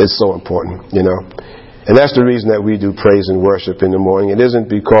 It's so important, And that's the reason that we do praise and worship in the morning. It isn't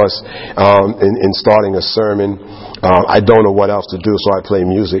because in starting a sermon, I don't know what else to do, so I play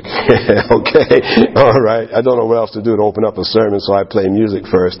music. Okay? All right. I don't know what else to do to open up a sermon, so I play music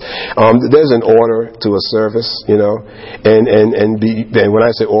first. There's an order to a service, And when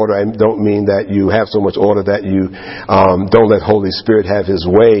I say order, I don't mean that you have so much order that you don't let Holy Spirit have His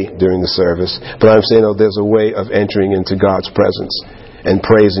way during the service. But I'm saying, there's a way of entering into God's presence. And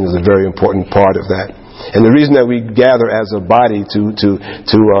praising is a very important part of that. And the reason that we gather as a body to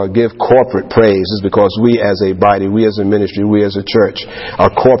give corporate praise is because we as a body, we as a ministry, we as a church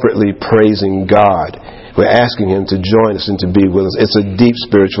are corporately praising God. We're asking Him to join us and to be with us. It's a deep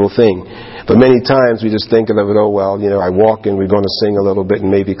spiritual thing. But many times we just think of it, oh, well, I walk in, we're going to sing a little bit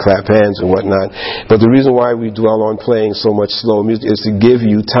and maybe clap hands and whatnot. But the reason why we dwell on playing so much slow music is to give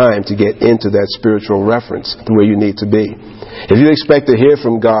you time to get into that spiritual reference to where you need to be. If you expect to hear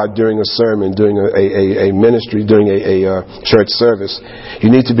from God during a sermon, during a ministry, during a church service, you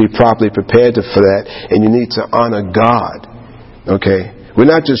need to be properly prepared for that, and you need to honor God. Okay? We're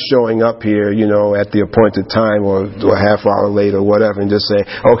not just showing up here, at the appointed time or a half hour late or whatever and just say,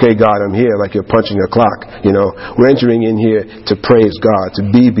 okay, God, I'm here, like you're punching a clock. We're entering in here to praise God, to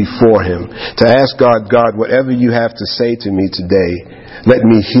be before Him, to ask God, whatever you have to say to me today, let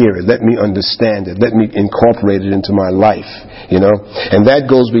me hear it. Let me understand it. Let me incorporate it into my life, And that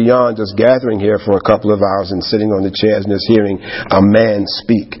goes beyond just gathering here for a couple of hours and sitting on the chairs and just hearing a man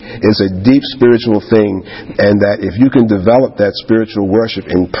speak. It's a deep spiritual thing, and that if you can develop that spiritual worship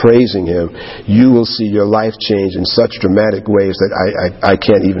in praising Him, you will see your life change in such dramatic ways that I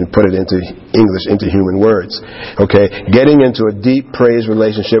can't even put it into English, into human words. Okay? Getting into a deep praise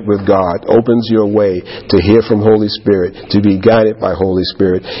relationship with God opens your way to hear from Holy Spirit, to be guided by Holy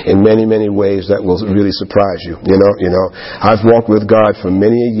Spirit in many, many ways that will really surprise you. I've walked with God for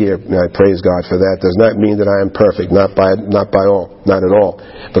many a year, and I praise God for that. Does not mean that I am perfect, not at all.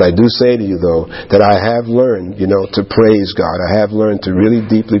 But I do say to you, though, that I have learned, to praise God. I have learned to really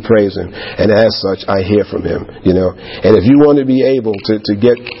deeply praise Him, and as such, I hear from Him. And if you want to be able to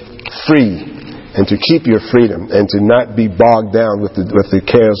get free and to keep your freedom and to not be bogged down with the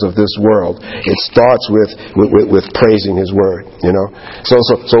cares of this world, it starts with praising His Word,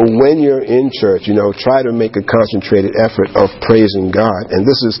 So when you're in church, try to make a concentrated effort of praising God. And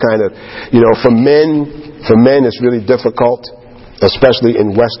this is kind of, for men it's really difficult, especially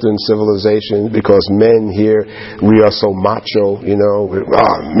in Western civilization, because men here, we are so macho,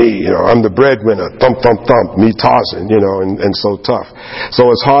 me, I'm the breadwinner, thump, thump, thump, me Tarzan, and so tough.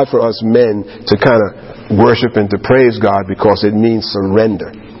 So it's hard for us men to kind of worship and to praise God because it means surrender.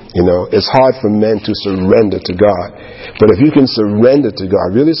 It's hard for men to surrender to God. But if you can surrender to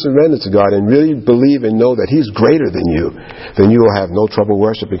God, really surrender to God, and really believe and know that He's greater than you, then you will have no trouble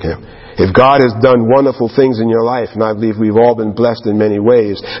worshiping Him. If God has done wonderful things in your life, and I believe we've all been blessed in many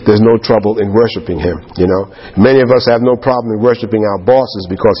ways, there's no trouble in worshiping Him, Many of us have no problem in worshiping our bosses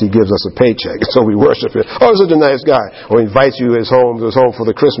because he gives us a paycheck. So we worship Him. Oh, he's such a nice guy. Or he invites you to his home for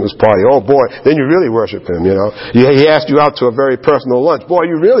the Christmas party. Oh, boy, then you really worship Him, He asked you out to a very personal lunch.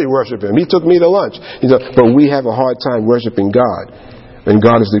 Boy, you really worship Him. He took me to lunch. But we have a hard time worshiping God. And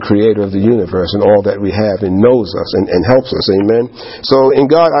God is the creator of the universe and all that we have, and knows us and helps us. Amen. So in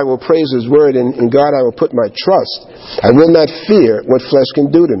God I will praise His Word, and in God I will put my trust. I will not fear what flesh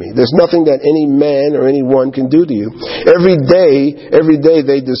can do to me. There's nothing that any man or anyone can do to you. Every day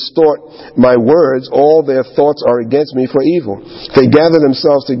they distort my words. All their thoughts are against me for evil. They gather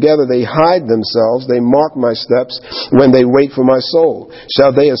themselves together. They hide themselves. They mark my steps when they wait for my soul. Shall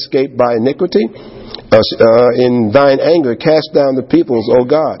they escape by iniquity? In thine anger cast down the peoples, O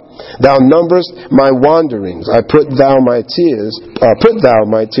God. Thou numberest my wanderings. Put thou my tears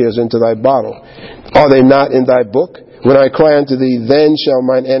into thy bottle. Are they not in thy book? When I cry unto thee, then shall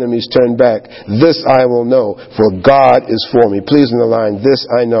mine enemies turn back. This I will know, for God is for me. Please underline, this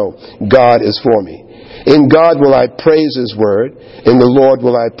I know, God is for me. In God will I praise His Word. In the Lord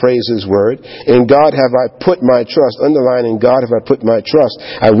will I praise His Word. In God have I put my trust. Underline, in God have I put my trust.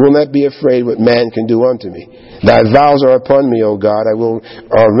 I will not be afraid what man can do unto me. Thy vows are upon me, O God. I will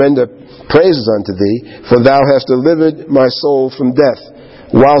render praises unto Thee, for Thou hast delivered my soul from death.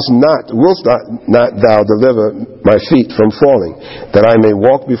 Wilt not thou deliver my feet from falling, that I may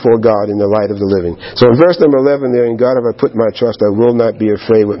walk before God in the light of the living. So in verse number 11 there, in God have I put my trust, I will not be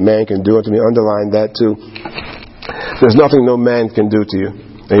afraid what man can do unto me. Underline that too. There's nothing no man can do to you.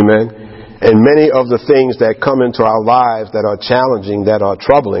 Amen. And many of the things that come into our lives that are challenging, that are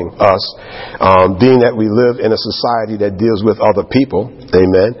troubling us, being that we live in a society that deals with other people,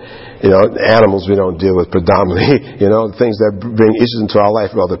 amen. Animals we don't deal with predominantly, things that bring issues into our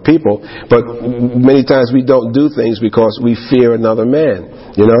life with other people. But many times we don't do things because we fear another man,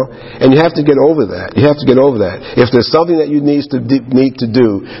 And you have to get over that. You have to get over that. If there's something that you need to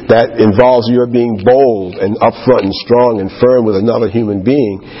do that involves your being bold and upfront and strong and firm with another human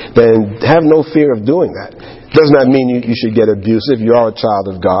being, then have no fear of doing that. Does not mean you should get abusive. You are a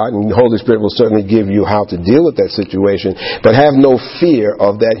child of God, and the Holy Spirit will certainly give you how to deal with that situation. But have no fear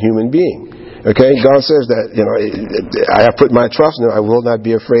of that human being. Okay, God says that, I have put my trust in Him. I will not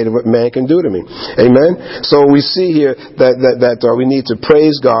be afraid of what man can do to me. Amen? So we see here that we need to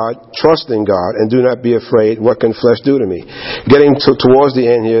praise God, trust in God, and do not be afraid. What can flesh do to me? Getting towards the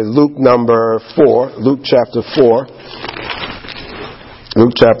end here, Luke chapter 4.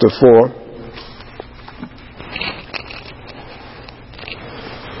 Luke chapter 4.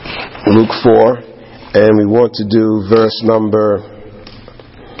 Luke 4. And we want to do verse number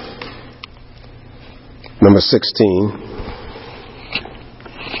 16.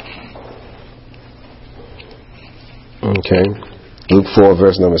 Okay. Luke 4,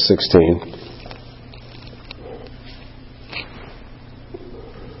 verse number 16.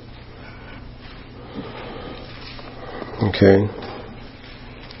 Okay.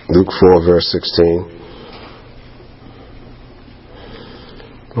 Luke 4, verse 16.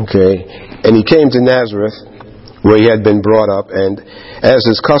 Okay. And he came to Nazareth, where he had been brought up, and as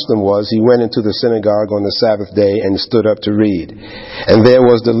his custom was, he went into the synagogue on the Sabbath day and stood up to read. And there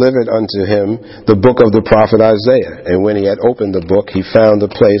was delivered unto him the book of the prophet Isaiah. And when he had opened the book, he found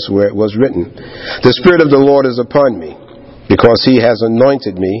the place where it was written, "The Spirit of the Lord is upon me, because he has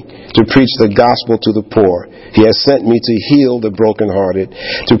anointed me to preach the gospel to the poor. He has sent me to heal the brokenhearted,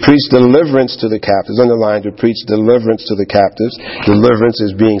 to preach deliverance to the captives." Underline, to preach deliverance to the captives. Deliverance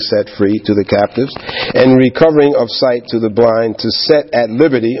is being set free to the captives. "And recovering of sight to the blind, to set at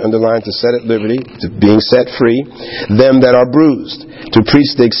liberty," underline, to set at liberty, to being set free, "them that are bruised, to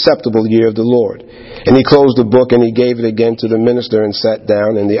preach the acceptable year of the Lord." And he closed the book, and he gave it again to the minister, and sat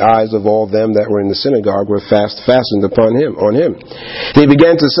down, and the eyes of all them that were in the synagogue were fastened upon him. And he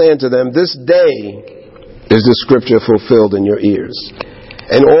began to say unto them, "This day is the scripture fulfilled in your ears."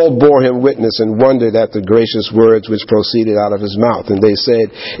 And all bore him witness, and wondered at the gracious words which proceeded out of his mouth. And they said,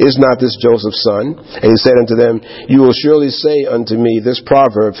 "Is not this Joseph's son?" And he said unto them, "You will surely say unto me this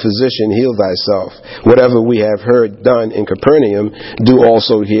proverb, Physician, heal thyself. Whatever we have heard done in Capernaum, do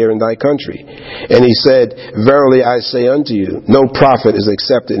also here in thy country." And he said, "Verily I say unto you, no prophet is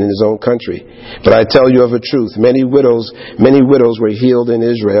accepted in his own country. But I tell you of a truth, many widows were healed in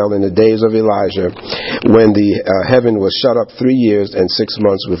Israel in the days of Elijah, when the heaven was shut up 3 years and 6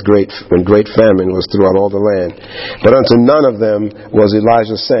 months when great famine was throughout all the land. But unto none of them was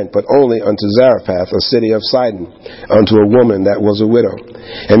Elijah sent, but only unto Zarephath, a city of Sidon, unto a woman that was a widow.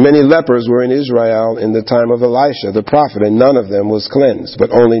 And many lepers were in Israel in the time of Elisha the prophet, and none of them was cleansed,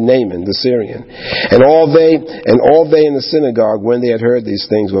 but only Naaman the Syrian. And all they in the synagogue, when they had heard these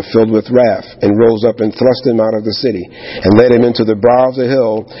things, were filled with wrath, and rose up and thrust him out of the city, and led him into the brow of the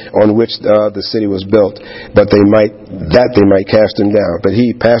hill on which the city was built, that they might cast him down. But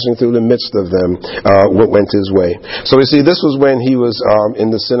he, passing through the midst of them, went his way. So we see, this was when he was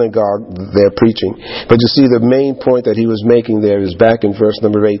in the synagogue there preaching. But you see, the main point that he was making there is back in verse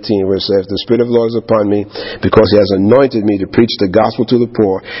number 18, where it says, "The Spirit of the Lord is upon me, because he has anointed me to preach the gospel to the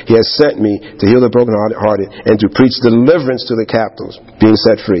poor. He has sent me to heal the brokenhearted, and to preach deliverance to the captives," being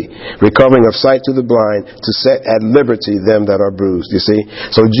set free, "recovering of sight to the blind, to set at liberty them that are bruised." You see?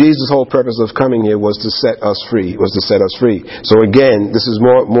 So Jesus' whole purpose of coming here was to set us free, So again, this is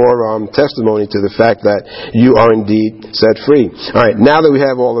more testimony to the fact that you are indeed set free. All right, now that we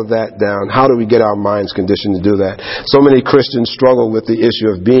have all of that down, how do we get our minds conditioned to do that? So many Christians struggle with the issue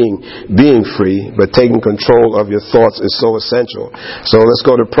of being free, but taking control of your thoughts is so essential. So let's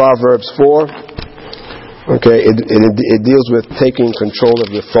go to Proverbs 4. Okay, it deals with taking control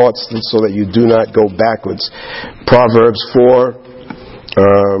of your thoughts so that you do not go backwards. Proverbs 4,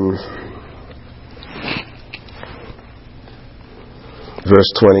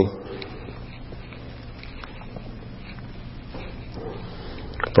 verse 20.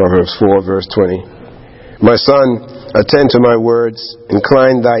 Proverbs 4, verse 20. "My son, attend to my words,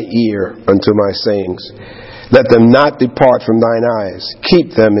 incline thy ear unto my sayings. Let them not depart from thine eyes.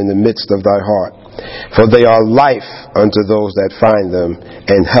 Keep them in the midst of thy heart. For they are life unto those that find them,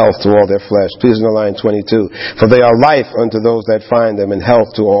 and health to all their flesh." Please underline 22. "For they are life unto those that find them, and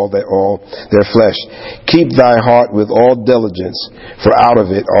health to all their flesh. Keep thy heart with all diligence, for out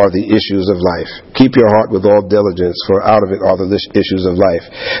of it are the issues of life." Keep your heart with all diligence, for out of it are the issues of life.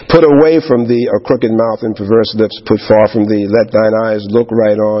 "Put away from thee a crooked mouth, and perverse lips put far from thee. Let thine eyes look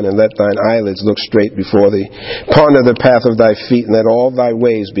right on, and let thine eyelids look straight before thee. Ponder the path of thy feet, and let all thy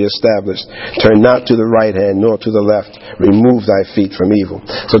ways be established. Turn turn not to the right hand nor to the left. Remove thy feet from evil.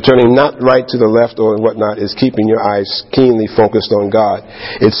 So turning not right to the left or whatnot is keeping your eyes keenly focused on God.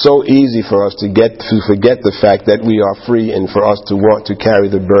 It's so easy for us to forget the fact that we are free and for us to want to carry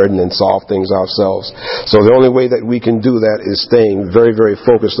the burden and solve things ourselves. So the only way that we can do that is staying very, very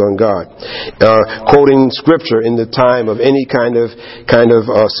focused on God. Quoting scripture in the time of any kind of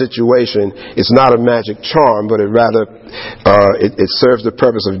situation, it's not a magic charm, but it rather it serves the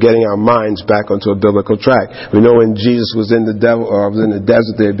purpose of getting our minds back onto a biblical track. We know when Jesus was in the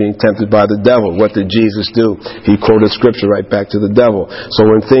desert there being tempted by the devil, what did Jesus do? He quoted scripture right back to the devil. So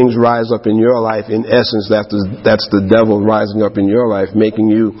when things rise up in your life, in essence, that's the devil rising up in your life, making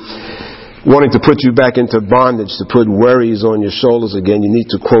you wanting to put you back into bondage, to put worries on your shoulders again. You need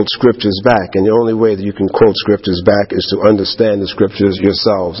to quote scriptures back, and the only way that you can quote scriptures back is to understand the scriptures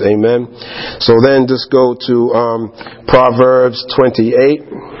yourselves. Amen. So then just go to Proverbs 28.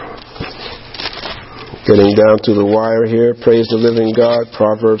 Getting down to the wire here. Praise the living God.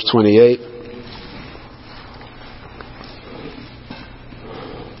 Proverbs 28.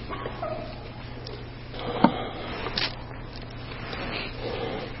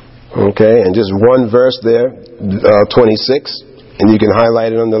 Okay, and just one verse there, 26, and you can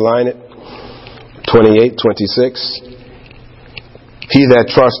highlight it, underline it. 28, 26. He that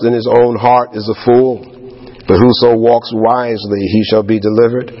trusts in his own heart is a fool, but whoso walks wisely, he shall be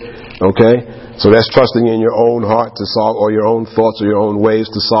delivered. Okay, so that's trusting in your own heart to solve, or your own thoughts, or your own ways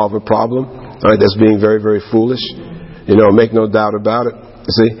to solve a problem. All right, that's being very, very foolish. Make no doubt about it.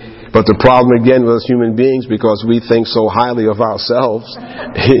 You see? But the problem again with us human beings, because we think so highly of ourselves,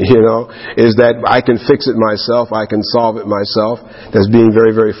 is that I can fix it myself, I can solve it myself. That's being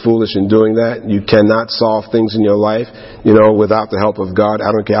very, very foolish in doing that. You cannot solve things in your life, without the help of God.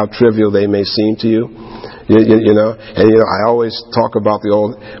 I don't care how trivial they may seem to you. I always talk about the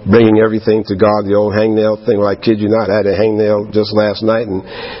old bringing everything to God, the old hangnail thing. Well, I kid you not, I had a hangnail just last night and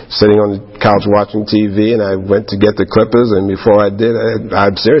sitting on the couch watching TV, and I went to get the clippers, and before I did,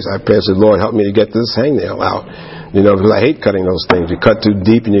 I'm serious, I prayed, said, Lord, help me to get this hangnail out. Because I hate cutting those things. You cut too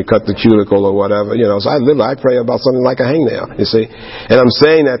deep and you cut the cuticle or whatever. So I pray about something like a hangnail, you see. And I'm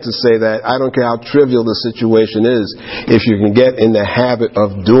saying that to say that I don't care how trivial the situation is, if you can get in the habit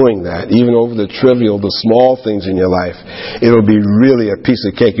of doing that, even over the trivial, the small things in your life, it'll be really a piece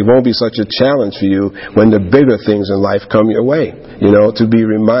of cake. It won't be such a challenge for you when the bigger things in life come your way. To be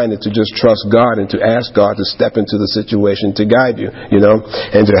reminded to just trust God and to ask God to step into the situation to guide you,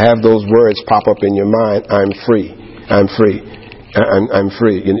 and to have those words pop up in your mind, I'm free. I'm free. I'm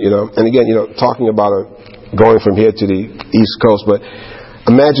free. And again, talking about going from here to the East Coast, but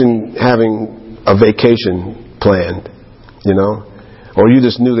imagine having a vacation planned, or you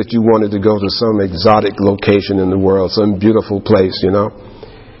just knew that you wanted to go to some exotic location in the world, some beautiful place,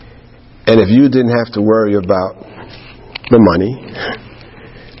 And if you didn't have to worry about the money,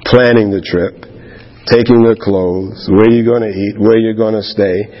 planning the trip, taking the clothes, where you're going to eat, where you're going to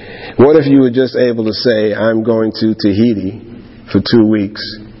stay. What if you were just able to say, I'm going to Tahiti for 2 weeks,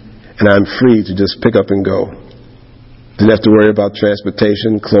 and I'm free to just pick up and go. Didn't have to worry about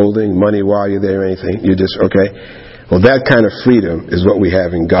transportation, clothing, money while you're there or anything. You just, okay. Well, that kind of freedom is what we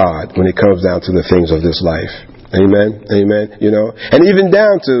have in God when it comes down to the things of this life. Amen, amen, And even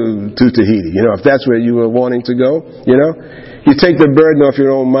down to Tahiti, if that's where you were wanting to go, you take the burden off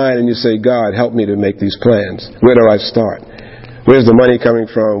your own mind and you say, God, help me to make these plans. Where do I start? Where's the money coming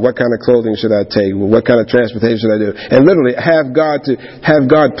from? What kind of clothing should I take? What kind of transportation should I do? And literally have God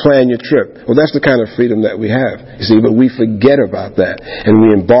plan your trip. Well, that's the kind of freedom that we have. You see, but we forget about that. And we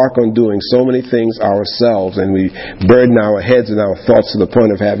embark on doing so many things ourselves, and we burden our heads and our thoughts to the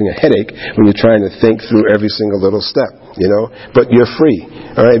point of having a headache when you're trying to think through every single little step, But you're free.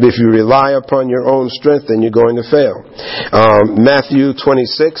 All right. But if you rely upon your own strength, then you're going to fail. Matthew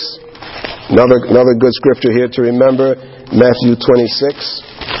 26. Another good scripture here to remember. Matthew 26.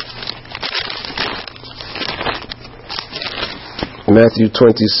 Matthew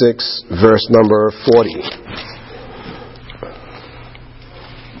 26, verse number 40.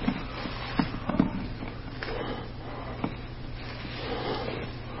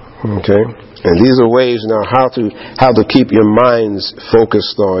 Okay. And these are ways now how to keep your minds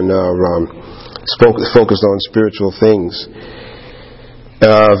focused on spiritual things.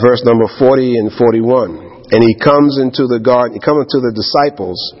 Verse number 40 and 41. And he comes into the garden, he cometh to the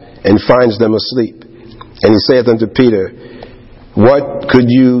disciples, and finds them asleep. And he saith unto Peter, What,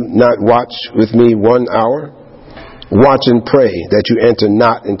 could you not watch with me 1 hour? Watch and pray, that you enter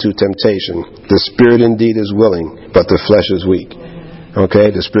not into temptation. The spirit indeed is willing, but the flesh is weak.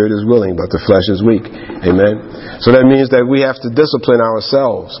 Okay, the spirit is willing, but the flesh is weak. Amen. So that means that we have to discipline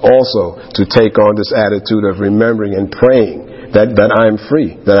ourselves also to take on this attitude of remembering and praying that I'm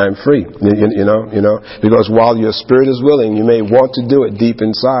free, that I'm free. You know, because while your spirit is willing, you may want to do it deep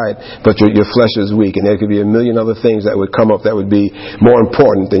inside, but your flesh is weak, and there could be a million other things that would come up that would be more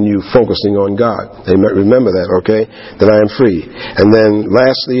important than you focusing on God. Amen. Remember that, okay? That I am free. And then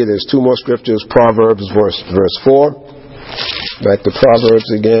lastly, there's two more scriptures, Proverbs verse 4. Back to Proverbs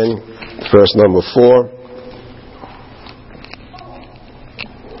again, verse number 4.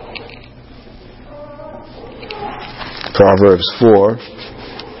 Proverbs 4.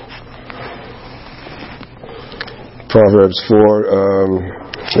 Proverbs 4.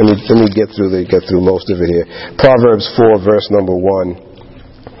 Let me get through most of it here. Proverbs 4, verse number 1.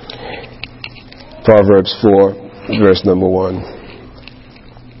 Proverbs 4, verse number 1.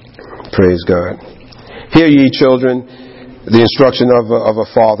 Praise God. Hear ye, children, the instruction of a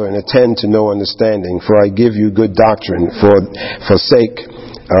father, and attend to no understanding. For I give you good doctrine. Forsake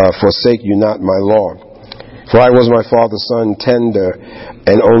you not my law. For I was my father's son, tender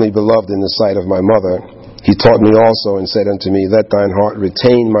and only beloved in the sight of my mother. He taught me also, and said unto me, Let thine heart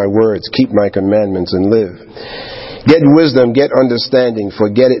retain my words, keep my commandments, and live. Get wisdom, get understanding,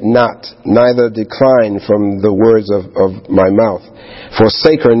 forget it not, neither decline from the words of my mouth.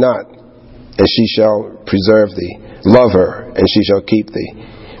 Forsake her not, and she shall preserve thee. Love her, and she shall keep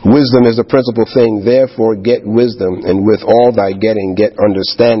thee. Wisdom is the principal thing, therefore get wisdom, and with all thy getting get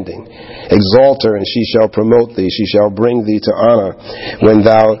understanding. Exalt her, and she shall promote thee. She shall bring thee to honor when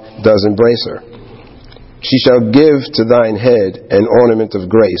thou dost embrace her. She shall give to thine head an ornament of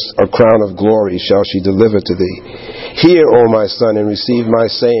grace, a crown of glory shall she deliver to thee. Hear, O my son, and receive my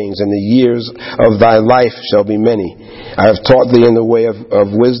sayings, and the years of thy life shall be many. I have taught thee in the way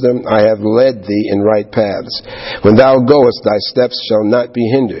of wisdom, I have led thee in right paths. When thou goest, thy steps shall not be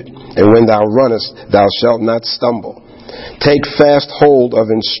hindered, and when thou runnest, thou shalt not stumble. Take fast hold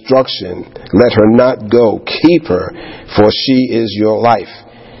of instruction, let her not go, keep her, for she is your life.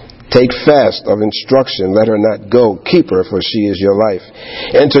 Take fast of instruction, let her not go, keep her, for she is your life.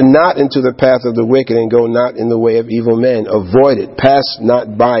 Enter not into the path of the wicked, and go not in the way of evil men. Avoid it, pass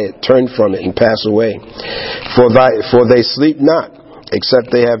not by it, turn from it, and pass away. For they sleep not,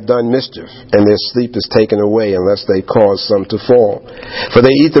 except they have done mischief, and their sleep is taken away, unless they cause some to fall. For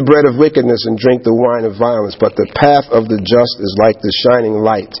they eat the bread of wickedness, and drink the wine of violence, but the path of the just is like the shining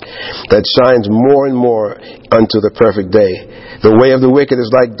light, that shines more and more unto the perfect day. The way of the wicked is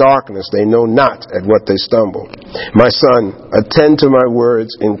like darkness, they know not at what they stumble. My son, attend to my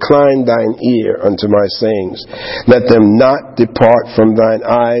words, incline thine ear unto my sayings. Let them not depart from thine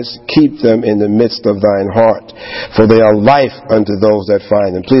eyes, keep them in the midst of thine heart. For they are life unto those that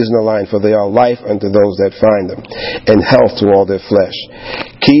find them. Please underline, for they are life unto those that find them, and health to all their flesh.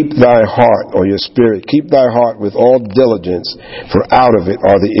 Keep thy heart, or your spirit, keep thy heart with all diligence, for out of it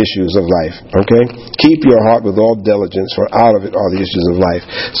are the issues of life. Okay? Keep your heart with all diligence, for out of it are the issues of life.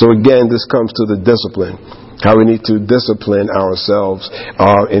 So again, this comes to the discipline. How we need to discipline ourselves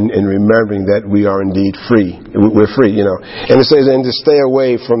in remembering that we are indeed free. We're free, you know. And it says, and to stay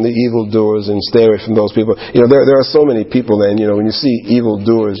away from the evildoers and stay away from those people. You know, there are so many people, and, you know, when you see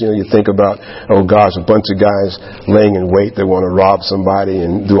evildoers, you know, you think about, oh gosh, a bunch of guys laying in wait. They want to rob somebody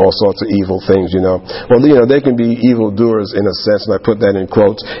and do all sorts of evil things, you know. Well, you know, they can be evildoers in a sense, and I put that in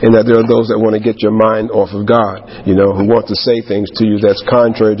quotes, in that there are those that want to get your mind off of God, you know, who want to say things to you that's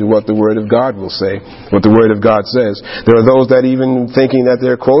contrary to what the Word of God will say, what the Word of God says. There are those that even thinking that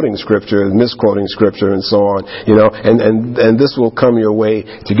they're quoting Scripture, misquoting Scripture, and so on, you know, and this will come your way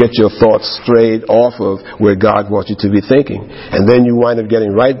to get your thoughts strayed off of where God wants you to be thinking. And then you wind up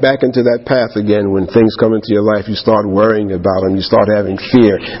getting right back into that path again. When things come into your life, you start worrying about them, you start having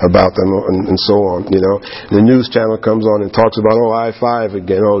fear about them, and so on, you know. The news channel comes on and talks about, oh, I-5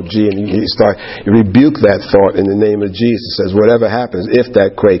 again, oh, gee, and you rebuke that thought in the name of Jesus. Says, whatever happens, if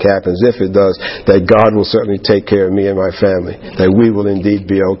that quake happens, if it does, that God will certainly take care of me and my family, that we will indeed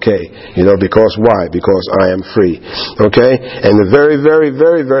be okay. You know, because why? Because I am free. Okay? And the very, very,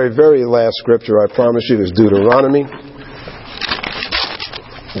 very, very, very last scripture, I promise you, is Deuteronomy.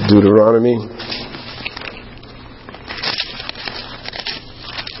 Deuteronomy.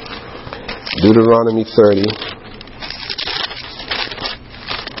 Deuteronomy 30.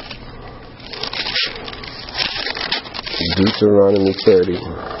 Deuteronomy 30.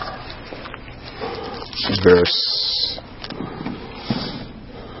 Verse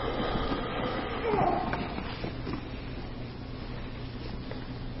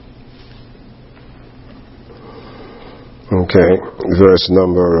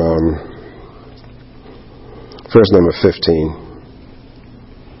verse number 15.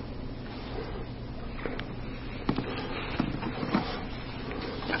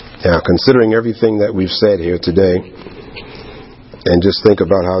 Now, considering everything that we've said here today, and just think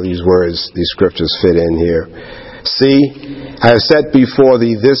about how these words, these scriptures fit in here. See, I have set before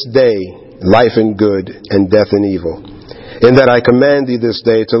thee this day life and good, and death and evil. In that I command thee this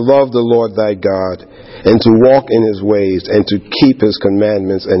day to love the Lord thy God, and to walk in his ways, and to keep his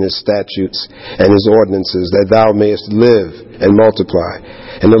commandments and his statutes and his ordinances, that thou mayest live and multiply.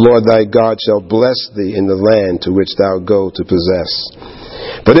 And the Lord thy God shall bless thee in the land to which thou go to possess.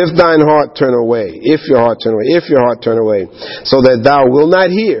 But if thine heart turn away, if your heart turn away, so that thou wilt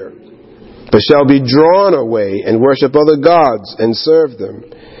not hear, but shall be drawn away and worship other gods and serve them,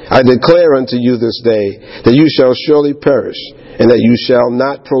 I declare unto you this day that you shall surely perish, and that you shall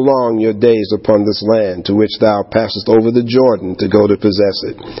not prolong your days upon this land to which thou passest over the Jordan to go to possess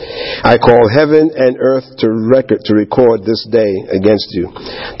it. I call heaven and earth to record this day against you,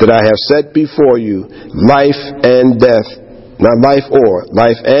 that I have set before you life and death, not life or,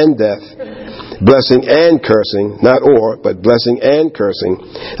 life and death, blessing and cursing, not or, but blessing and cursing.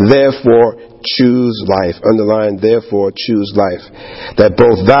 Therefore choose life. Underline, therefore choose life, that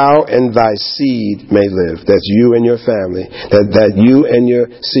both thou and thy seed may live. That's you and your family. That you and your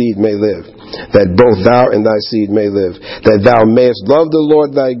seed may live. That both thou and thy seed may live. That thou mayest love the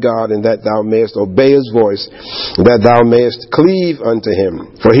Lord thy God, and that thou mayest obey his voice, that thou mayest cleave unto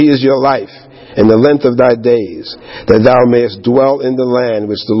him. For he is your life, and the length of thy days, that thou mayest dwell in the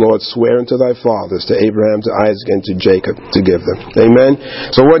land which the Lord sware unto thy fathers, to Abraham, to Isaac, and to Jacob, to give them. Amen?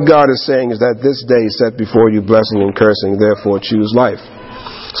 So what God is saying is that this day is set before you blessing and cursing, therefore choose life.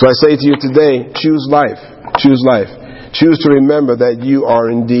 So I say to you today, choose life. Choose life. Choose to remember that you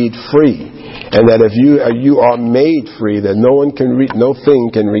are indeed free, and that if you are made free, that no thing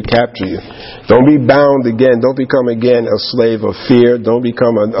can recapture you. Don't be bound again. Don't become again a slave of fear. Don't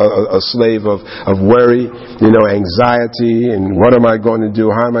become a slave of worry, anxiety, and what am I going to do?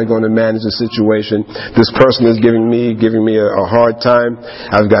 How am I going to manage the situation? This person is giving me a hard time.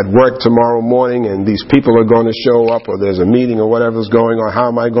 I've got work tomorrow morning, and these people are going to show up, or there's a meeting or whatever's going on. How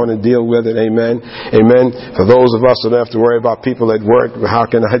am I going to deal with it? Amen. Amen. For those of us that don't have to worry about people at work, how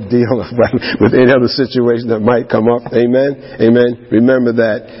can I deal with any other situation that might come up? Amen. Amen. Remember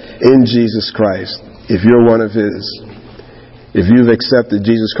that in Jesus Christ, if you're one of his, if you've accepted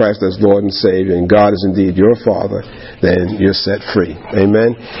Jesus Christ as Lord and Savior, and God is indeed your Father, then you're set free.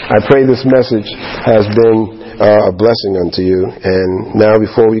 Amen. I pray this message has been a blessing unto you. And now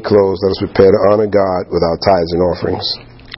before we close, let us prepare to honor God with our tithes and offerings.